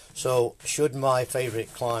favourites? So should my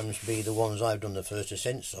favourite climbs be the ones I've done the first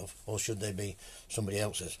ascents of, or should they be somebody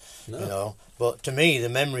else's? No. But to me, the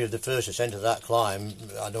memory of the first ascent of that climb,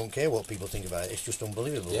 I don't care what people think about it. It's just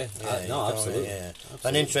unbelievable. Absolutely.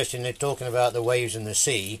 And interestingly, talking about the waves and the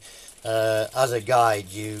sea, as a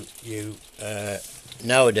guide, you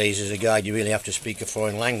nowadays, as a guide, you really have to speak a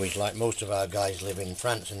foreign language. Like most of our guys live in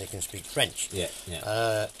France and they can speak French.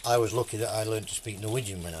 I was lucky that I learned to speak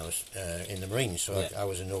Norwegian when I was in the Marines, so I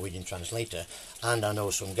was a Norwegian translator, and I know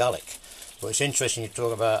some Gaelic. But it's interesting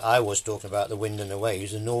I was talking about the wind and the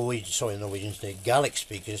waves. The the Gaelic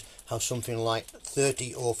speakers have something like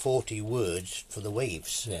 30 or 40 words for the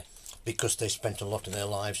waves. Because they spent a lot of their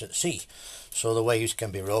lives at sea. So the waves can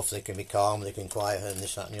be rough, they can be calm, they can quiet, and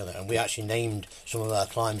this, that and the other. And we actually named some of our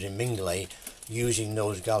climbs in Mingley using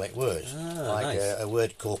those Gaelic words. A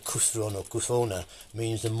word called Cuthron or Cuthona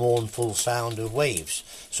means the mournful sound of waves.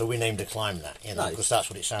 So we named a climb that, because that's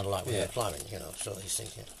what it sounded like when we were climbing, so these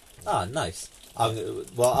things. Nice.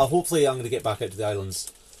 Hopefully I'm going to get back out to the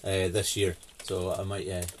islands this year. So I might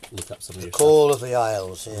look up some of your Call stuff. of the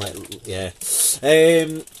Isles.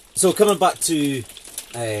 So coming back to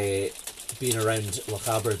being around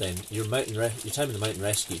Lochaber, then your time in the mountain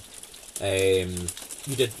rescue.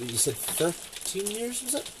 You said 13 years,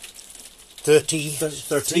 was it? 13.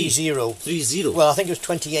 30. Well, I think it was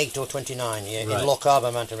 28 or 29. In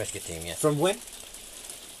Lochaber Mountain Rescue Team. From when?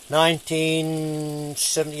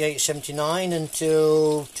 1978, 79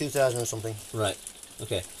 until 2000 or something. Right.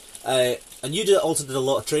 Okay. And you also did a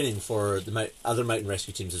lot of training for the other mountain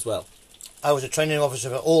rescue teams as well. I was a training officer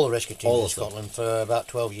for all the rescue teams in Scotland for about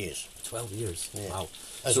 12 years. 12 years? Wow.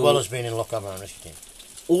 As well as being in Lochaber Mountain Rescue Team.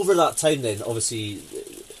 Over that time then, obviously,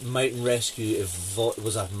 mountain rescue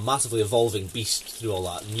was a massively evolving beast through all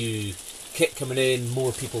that. New kit coming in,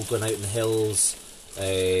 more people going out in the hills,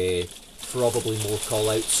 probably more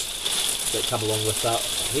call-outs. that come along with that.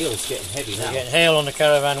 Hail's getting heavy now. We're getting hail on the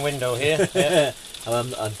caravan window here. Yeah.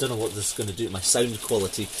 I don't know what this is going to do to my sound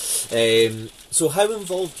quality. So how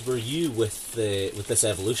involved were you with this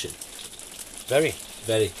evolution? Very.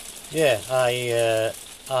 Very. Yeah,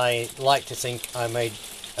 I like to think I made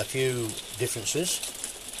a few differences.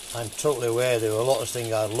 I'm totally aware there were a lot of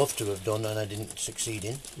things I'd love to have done and I didn't succeed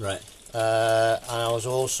in. Right. And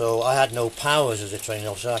I had no powers as a training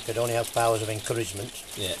officer. I could only have powers of encouragement.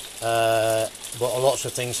 Yeah. But lots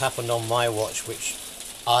of things happened on my watch which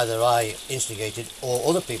either I instigated or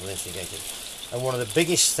other people instigated. And one of the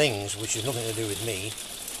biggest things, which has nothing to do with me,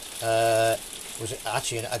 was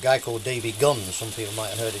actually a guy called Davy Gunn. Some people might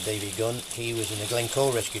have heard of Davy Gunn. He was in the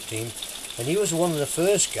Glencoe rescue team, and he was one of the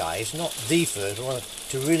first guys, not the first, but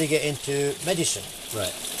to really get into medicine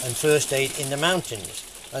and first aid in the mountains.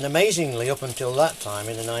 And amazingly, up until that time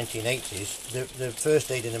in the 1980s, the first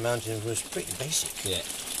aid in the mountains was pretty basic. Yeah.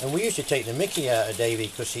 And we used to take the mickey out of Davy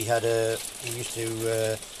because he used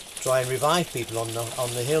to try and revive people on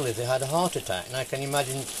the hill if they had a heart attack. Now, can you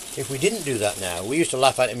imagine if we didn't do that now? We used to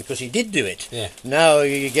laugh at him because he did do it. Yeah. Now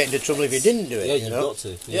you get into trouble if you didn't do it. Yeah, you've got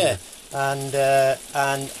to. Yeah. And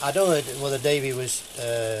I don't know whether Davy was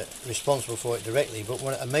responsible for it directly, but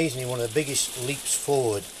amazingly, one of the biggest leaps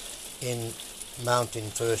forward in mountain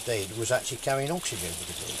first aid was actually carrying oxygen for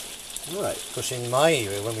the team. Right. Because in my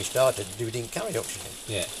era, when we started, we didn't carry oxygen.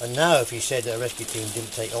 Yeah. And now, if you said that a rescue team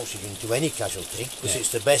didn't take oxygen to any casualty, because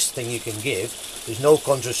it's the best thing you can give, there's no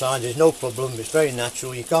contrasign, there's no problem, it's very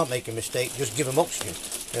natural, you can't make a mistake, just give them oxygen,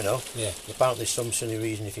 you know. Yeah. Apparently, some silly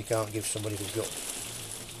reason if you can't give somebody who's got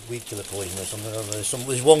weed killer poison or something, I don't know,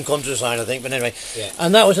 there's one contrasign, I think, but anyway. Yeah.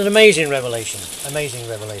 And that was an amazing revelation,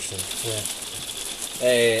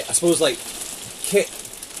 yeah. I suppose, like, kit,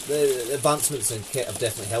 the advancements in kit have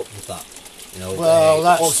definitely helped with that. You know, well,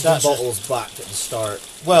 oxygen bottles back at the start.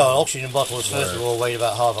 Well, oxygen bottles first of all weighed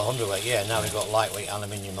about half a hundredweight. Yeah, now we've got lightweight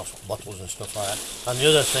aluminium bottles and stuff like that. And the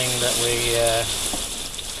other thing that we,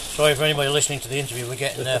 sorry for anybody listening to the interview, we're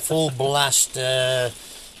getting a full blast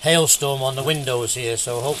hailstorm on the windows here,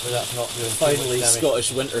 so hopefully that's not doing too much Finally, damage.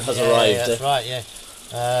 Scottish winter has arrived. Yeah, that's right.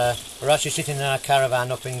 Yeah, we're actually sitting in our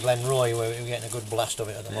caravan up in Glenroy where we're getting a good blast of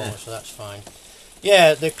it at the moment, so that's fine.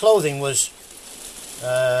 Yeah, the clothing was.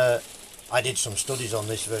 I did some studies on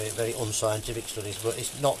this, very, very unscientific studies, but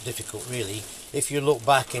it's not difficult really. If you look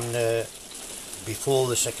back in before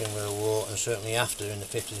the Second World War and certainly after in the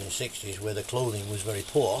 50s and 60s, where the clothing was very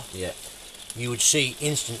poor, you would see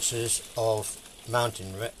instances of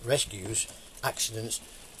mountain rescues, accidents.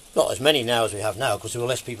 Not as many now as we have now, because there were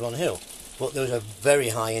less people on the hill, but there was a very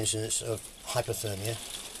high incidence of hypothermia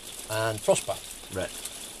and frostbite. Right.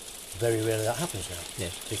 Very rarely that happens now,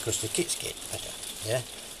 Yeah. because the kits get better. Yeah.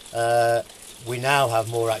 We now have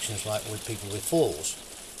more actions like with people with falls,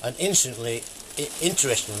 and interestingly,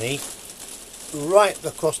 right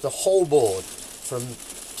across the whole board, from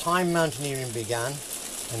time mountaineering began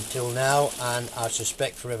until now, and I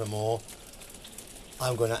suspect forevermore,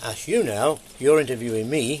 I'm going to ask you now, you're interviewing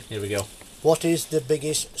me. Here we go. What is the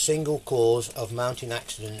biggest single cause of mountain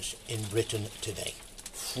accidents in Britain today?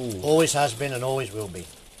 Ooh. Always has been and always will be.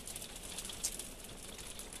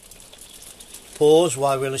 Pause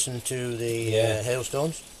while we listen to the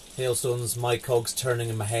hailstones. Hailstones, my cogs turning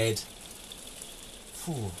in my head.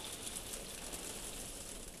 Ooh.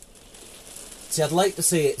 See, I'd like to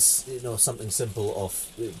say it's something simple of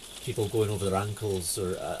people going over their ankles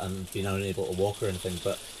or and being unable to walk or anything,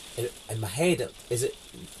 but in my head, is it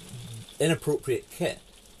inappropriate kit?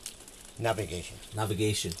 Navigation.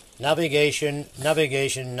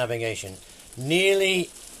 Nearly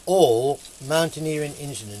all mountaineering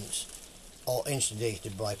incidents are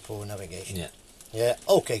instigated by poor navigation. Yeah.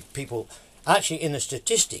 Okay, people. Actually, in the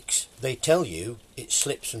statistics, they tell you it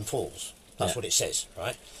slips and falls. That's what it says,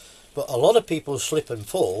 right? But a lot of people slip and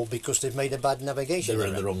fall because they've made a bad navigation They're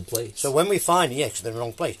error. in the wrong place. So when we find, they're in the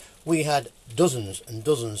wrong place. We had dozens and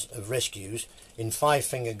dozens of rescues in Five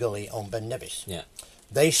Finger Gully on Ben Nevis. Yeah.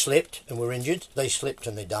 They slipped and were injured. They slipped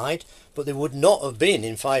and they died. But they would not have been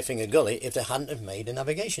in Five Finger Gully if they hadn't have made a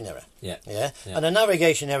navigation error. Yeah. And a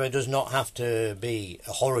navigation error does not have to be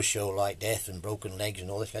a horror show like death and broken legs and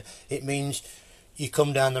all this kind. It means you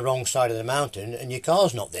come down the wrong side of the mountain and your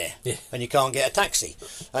car's not there, and you can't get a taxi,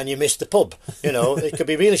 and you miss the pub. It could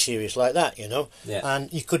be really serious like that.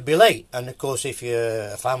 And you could be late. And of course, if you're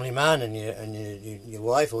a family man and your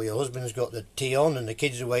wife or your husband's got the tea on and the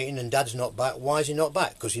kids are waiting and dad's not back, why is he not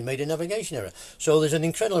back? Because he made a navigation error. So there's an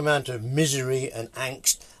incredible amount of misery and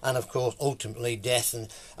angst, and of course, ultimately death,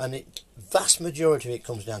 and the vast majority of it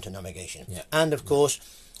comes down to navigation. And of course,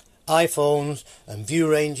 iPhones and view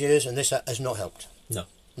rangers and this has not helped.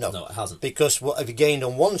 No, it hasn't. Because what have you gained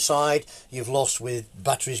on one side, you've lost with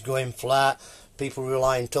batteries going flat, people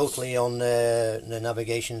relying totally on the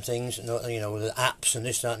navigation things, the apps and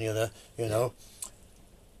this, that and the other,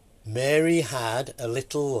 Mary had a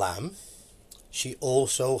little lamb. She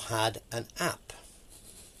also had an app.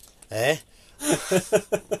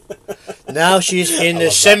 Now she's in the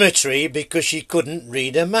cemetery because she couldn't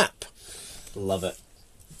read a map. Love it.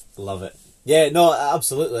 Yeah, no,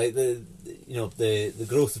 absolutely. The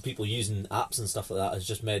growth of people using apps and stuff like that has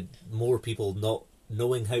just made more people not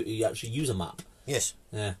knowing how to actually use a map. Yes.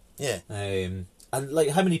 Yeah. Yeah. And like,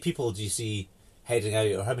 how many people do you see heading out,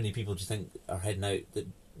 or how many people do you think are heading out that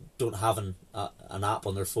don't have an app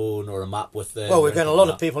on their phone or a map with them? Well, we've got a lot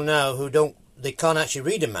of people now who they can't actually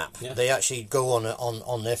read a map. Yeah. They actually go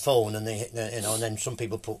on their phone, and and then some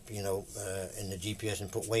people put in the GPS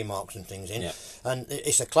and put waymarks and things in. Yeah. And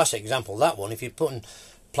it's a classic example, that one. If you're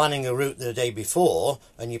planning a route the day before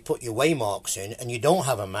and you put your waymarks in and you don't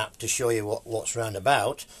have a map to show you what's round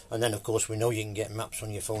about, and then of course we know you can get maps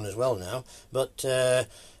on your phone as well now, but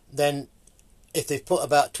then if they've put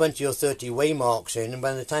about 20 or 30 waymarks in, and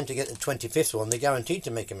by the time to get the 25th one, they're guaranteed to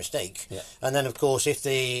make a mistake. Yeah. And then, of course, if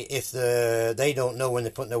they don't know when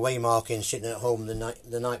they're putting the waymark in, sitting at home the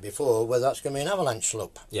night before, whether that's going to be an avalanche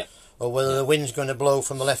slope. Yeah. Or whether the wind's going to blow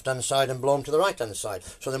from the left-hand side and blow them to the right-hand side.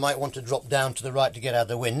 So they might want to drop down to the right to get out of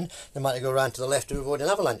the wind. They might go around to the left to avoid an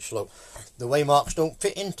avalanche slope. The waymarks don't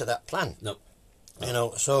fit into that plan. No.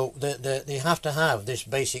 So they have to have this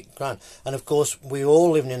basic plan. And, of course, we're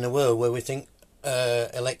all living in a world where we think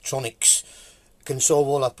electronics can solve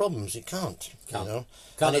all our problems. It can't.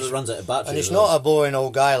 Can't if it runs out of battery. And it's not a boring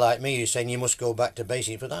old guy like me who's saying you must go back to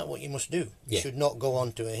basics, but that's what you must do. You should not go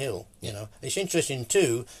onto a hill. It's interesting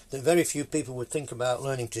too that very few people would think about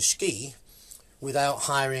learning to ski without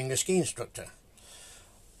hiring a ski instructor.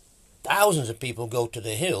 Thousands of people go to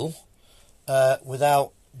the hill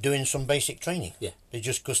without doing some basic training. Yeah. They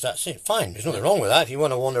just, because that's it. Fine, there's nothing wrong with that. If you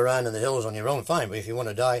want to wander around in the hills on your own, fine. But if you want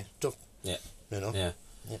to die, tough. Yeah. Yeah.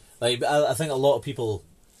 Like, I think a lot of people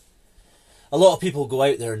go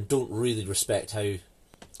out there and don't really respect how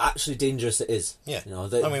actually dangerous it is. Yeah.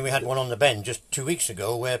 We had one on the bend just 2 weeks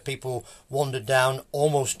ago where people wandered down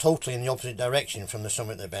almost totally in the opposite direction from the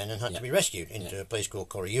summit of the bend and had to be rescued into a place called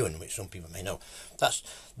Corryuen, which some people may know.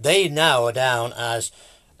 They now are down as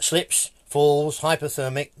slips, falls,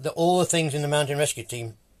 hypothermic. All the things in the mountain rescue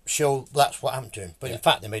team show that's what happened to him. But in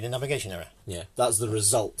fact, they made a navigation error. Yeah, that's the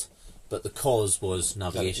result. But the cause was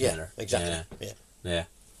navigation error. Exactly. Yeah.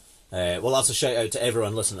 Well, that's a shout out to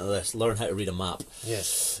everyone listening to this. Learn how to read a map.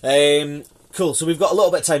 Yes. Cool. So we've got a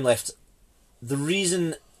little bit of time left. The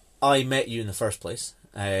reason I met you in the first place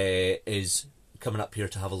is coming up here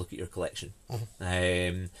to have a look at your collection.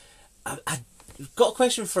 Mm-hmm. I've got a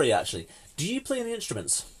question for you, actually. Do you play any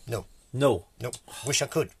instruments? No. No. Nope. Wish I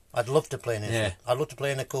could. I'd love to play an instrument. I'd love to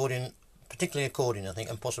play an accordion, particularly accordion, I think,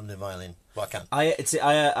 and possibly violin, but I can't.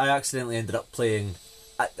 I accidentally ended up playing.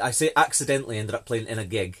 I say accidentally ended up playing in a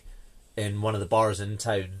gig in one of the bars in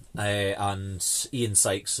town, and Ian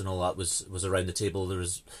Sykes and all that was around the table. There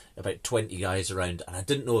was about 20 guys around, and I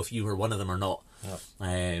didn't know if you were one of them or not.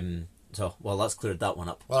 No. So, well, that's cleared that one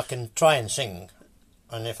up. Well, I can try and sing,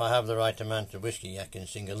 and if I have the right amount of whiskey, I can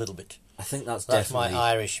sing a little bit. I think that's definitely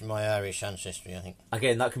my Irish ancestry, I think.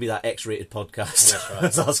 Again, that could be that X-rated podcast That's right. I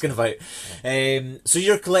was asking about. Yeah. So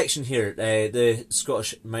your collection here, the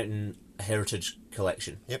Scottish Mountain Heritage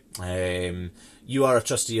Collection. Yep. You are a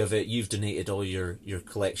trustee of it. You've donated all your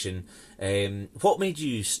collection. What made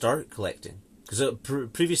you start collecting? Because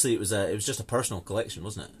previously it was just a personal collection,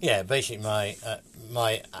 wasn't it? Yeah, basically I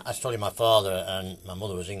told you my father and my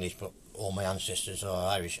mother was English, but all my ancestors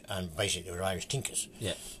are Irish, and basically they were Irish tinkers.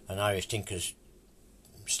 Yeah. And Irish tinkers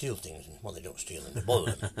steal things, well, they don't steal them, they borrow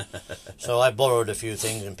them. So I borrowed a few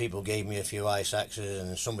things, and people gave me a few ice axes,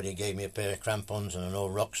 and somebody gave me a pair of crampons and an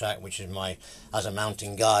old rucksack, which is as a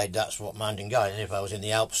mountain guide, that's what mountain guide. And if I was in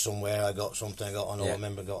the Alps somewhere, I got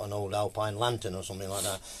an old alpine lantern or something like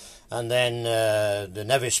that. And then the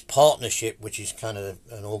Nevis Partnership, which is kind of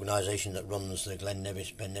an organisation that runs the Ben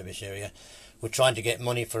Nevis area, were trying to get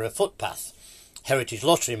money for a footpath. Heritage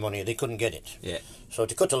Lottery money, they couldn't get it. Yeah. So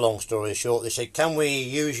to cut a long story short, they said, can we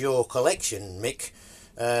use your collection, Mick,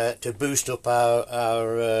 to boost up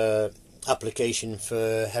our application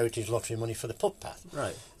for Heritage Lottery money for the footpath?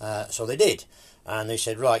 Right. So they did. And they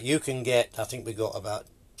said, right, you can get, I think we got about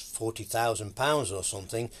 £40,000 or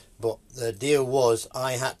something, but the deal was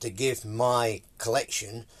I had to give my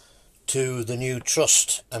collection to the new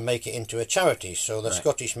trust and make it into a charity. So the Right.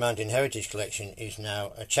 Scottish Mountain Heritage Collection is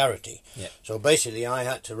now a charity. Yeah. So basically I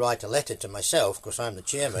had to write a letter to myself, because I'm the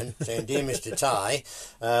chairman, saying, "Dear Mr. Ty,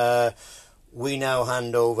 we now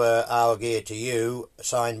hand over our gear to you,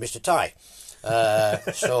 signed Mr. Ty."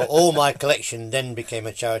 So all my collection then became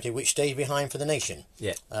a charity, which stays behind for the nation.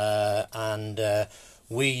 Yeah. And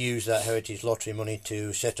we use that Heritage Lottery money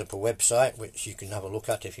to set up a website, which you can have a look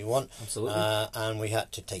at if you want. Absolutely. And we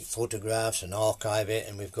had to take photographs and archive it,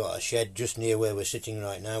 and we've got a shed just near where we're sitting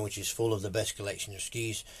right now, which is full of the best collection of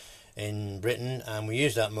skis in Britain, and we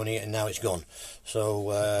use that money, and now it's gone.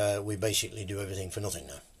 So we basically do everything for nothing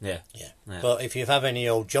now. Yeah. Yeah. Yeah. But if you have any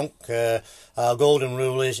old junk, our golden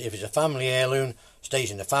rule is, if it's a family heirloom,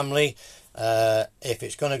 stays in the family. If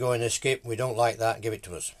it's going to go in a skip, we don't like that, give it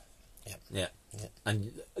to us. Yeah. Yeah.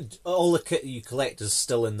 And all the kit you collect is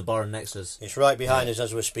still in the barn next to us. It's right behind us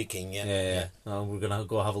as we're speaking. Yeah. Yeah. We're gonna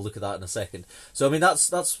go have a look at that in a second. So I mean, that's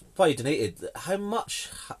why you donated. How much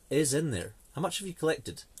is in there? How much have you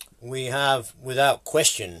collected? We have, without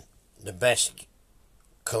question, the best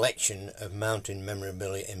collection of mountain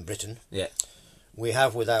memorabilia in Britain. Yeah. We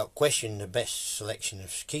have, without question, the best selection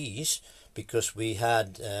of skis, because we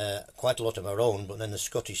had quite a lot of our own, but then the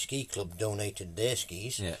Scottish Ski Club donated their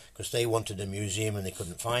skis, because they wanted a museum and they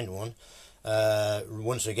couldn't find one.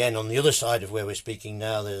 Once again, on the other side of where we're speaking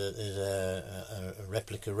now, there's a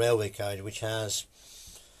replica railway carriage which has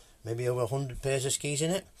maybe over 100 pairs of skis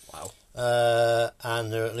in it. Wow.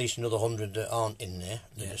 And there are at least another 100 that aren't in there,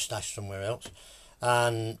 that are stashed somewhere else.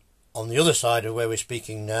 And on the other side of where we're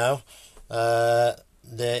speaking now,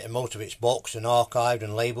 most of it's boxed and archived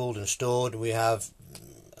and labelled and stored. I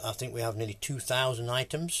think we have nearly 2,000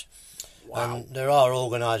 items. Wow. And there are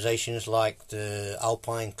organisations like the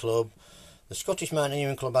Alpine Club. The Scottish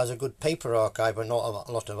Mountaineering Club has a good paper archive, but not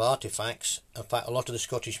a lot of artefacts. In fact, a lot of the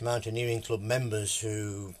Scottish Mountaineering Club members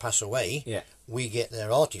who pass away, we get their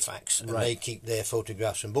artefacts, and they keep their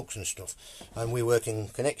photographs and books and stuff. And we work in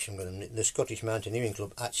connection with them. The Scottish Mountaineering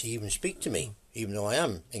Club actually even speak to me, even though I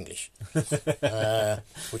am English,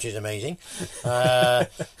 which is amazing.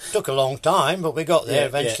 Took a long time, but we got there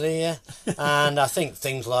eventually. And I think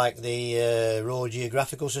things like the Royal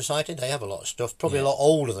Geographical Society, they have a lot of stuff, probably a lot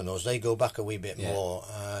older than us. They go back a wee bit more.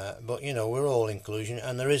 But, you know, we're all inclusion.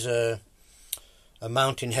 And there is a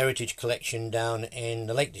mountain heritage collection down in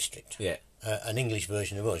the Lake District. Yeah. An English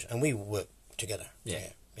version of us. And we work together.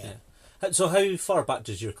 Yeah. So how far back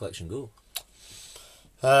does your collection go?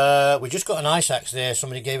 We just got an ice axe there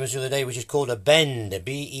somebody gave us the other day, which is called a Bend,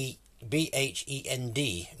 BHEND,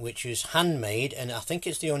 which is handmade, and I think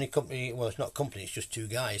it's the only company, well, it's not a company, it's just two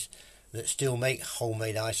guys that still make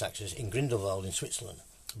homemade ice axes in Grindelwald in Switzerland.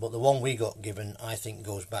 But the one we got given, I think,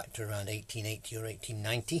 goes back to around 1880 or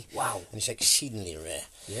 1890. Wow. And it's exceedingly rare.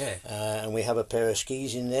 Yeah. And we have a pair of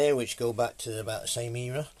skis in there which go back to about the same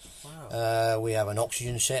era. Wow. We have an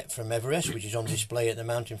oxygen set from Everest, which is on display at the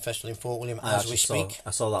Mountain Festival in Fort William as we speak.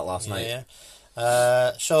 I saw that last night.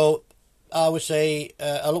 Yeah. So I would say,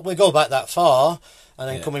 look, we go back that far, and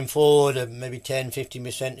then coming forward, maybe 10,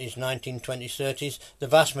 15% is 1920s, 30s. The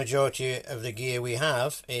vast majority of the gear we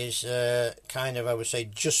have is kind of, I would say,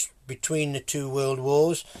 just between the two world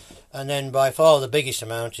wars, and then by far the biggest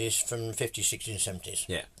amount is from 50s, 60s and 70s.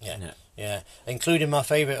 Yeah. Including my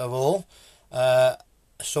favourite of all,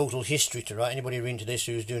 social history to write. Anybody reading to this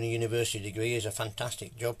who's doing a university degree is a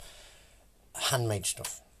fantastic job. Handmade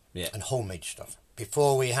stuff and homemade stuff.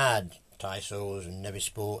 Before we had Tysos and Nevis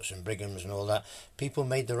Sports and Brighams and all that, people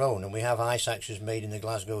made their own, and we have ice axes made in the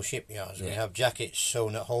Glasgow shipyards. We have jackets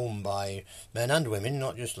sewn at home by men and women,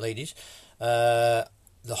 not just ladies. The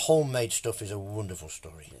homemade stuff is a wonderful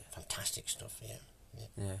story. Fantastic stuff.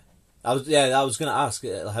 I was going to ask,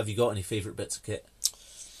 have you got any favourite bits of kit?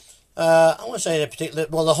 I want to say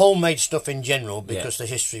the homemade stuff in general, because the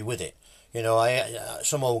history with it. You know,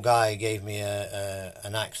 some old guy gave me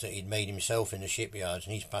an axe that he'd made himself in the shipyards,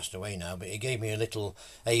 and he's passed away now, but he gave me a little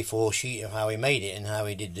A4 sheet of how he made it and how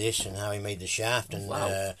he did this and how he made the shaft and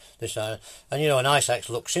this. And, you know, an ice axe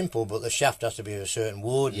looks simple, but the shaft has to be of a certain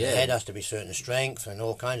wood, and the head has to be certain strength and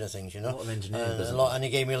all kinds of things, you know. A lot of engineering. And he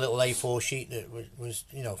gave me a little A4 sheet that was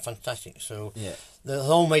you know, fantastic. So the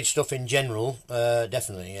homemade stuff in general,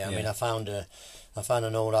 definitely, I mean, I found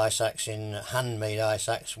an old ice axe, handmade ice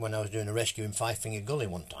axe, when I was doing a rescue in Five Finger Gully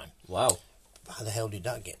one time. Wow. How the hell did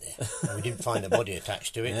that get there? And we didn't find a body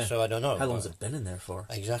attached to it, so I don't know. How long has it been in there for?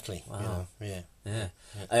 Exactly. Wow. You know, yeah.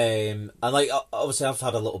 And like, obviously I've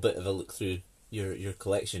had a little bit of a look through your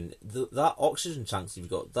collection. That oxygen tanks you've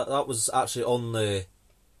got, that was actually on the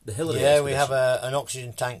The Hillary Yeah, expedition. we have an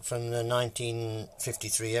oxygen tank from the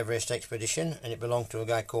 1953 Everest expedition, and it belonged to a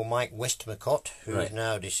guy called Mike Westmacott, who is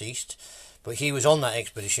now deceased. But he was on that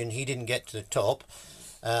expedition. He didn't get to the top,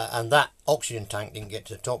 and that oxygen tank didn't get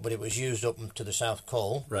to the top, but it was used up to the South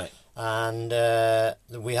Col. Right. And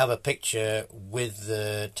we have a picture with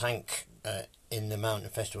the tank in the mountain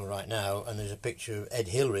festival right now, and there's a picture of Ed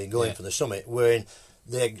Hillary going for the summit, wearing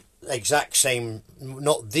the exact same,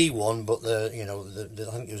 not the one, but I think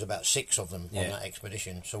there was about 6 of them on that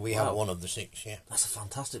expedition. So we have one of the 6. Yeah, that's a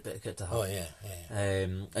fantastic bit of kit to have. Oh yeah.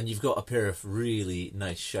 And you've got a pair of really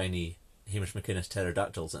nice shiny Hamish McInnes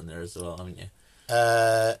pterodactyls in there as well, haven't you?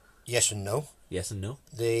 Yes and no. Yes and no.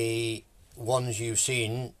 The ones you've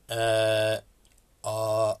seen were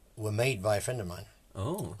made by a friend of mine.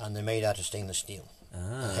 Oh. And they're made out of stainless steel.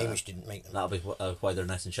 Ah. Hamish didn't make them. That'll be why they're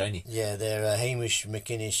nice and shiny. Yeah, they're Hamish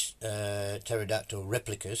McInnes pterodactyl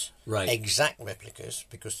replicas. Right. Exact replicas,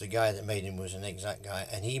 because the guy that made them was an exact guy,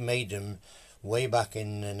 and he made them way back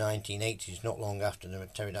in the 1980s, not long after the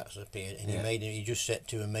pterodactyls appeared, and he just set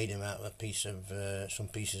to and made them out of some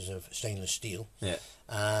pieces of stainless steel. Yeah.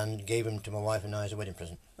 And gave them to my wife and I as a wedding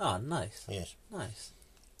present. Ah, nice. Yes.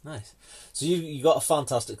 Nice. So you got a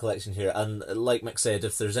fantastic collection here, and like Mick said,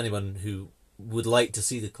 if there's anyone who would like to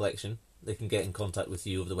see the collection, they can get in contact with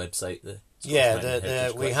you over the website.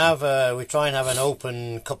 We try and have an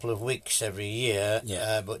open couple of weeks every year.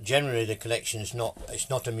 But generally the collection is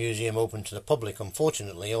not a museum open to the public,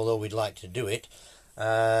 unfortunately. Although we'd like to do it,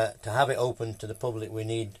 to have it open to the public, we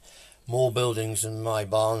need more buildings than my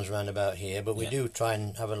barns round about here, but we do try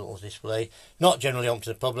and have a little display. Not generally open to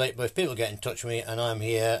the public, but if people get in touch with me and I'm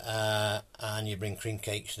here and you bring cream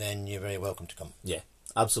cakes, then you're very welcome to come. Yeah,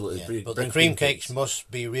 absolutely. Yeah. But the cream cakes must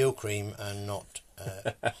be real cream and not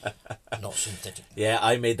synthetic. Yeah,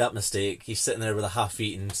 I made that mistake. He's sitting there with a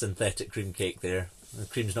half-eaten synthetic cream cake there. The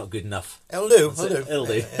cream's not good enough. It'll do. It'll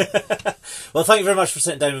do. Well, thank you very much for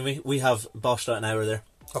sitting down with me. We have bossed out an hour there.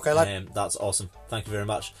 Okay, lad. That's awesome. Thank you very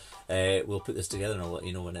much. We'll put this together and I'll let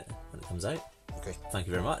you know when it comes out. Okay. Thank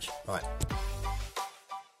you very much. All right.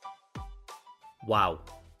 Wow.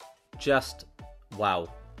 Just wow.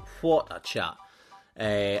 What a chat.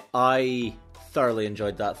 I thoroughly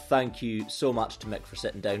enjoyed that. Thank you so much to Mick for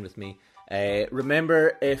sitting down with me.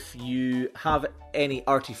 Remember, if you have any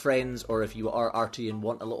arty friends, or if you are arty and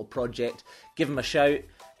want a little project, give them a shout.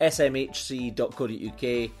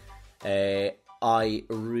 smhc.co.uk. I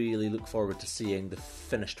really look forward to seeing the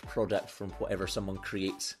finished product from whatever someone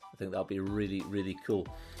creates. I think that'll be really, really cool.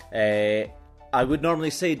 I would normally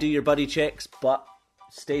say do your buddy checks, but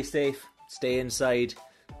stay safe, stay inside,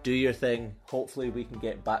 do your thing. Hopefully we can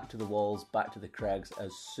get back to the walls, back to the crags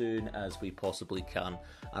as soon as we possibly can.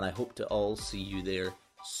 And I hope to all see you there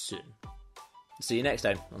soon. See you next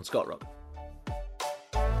time on Scott Rock.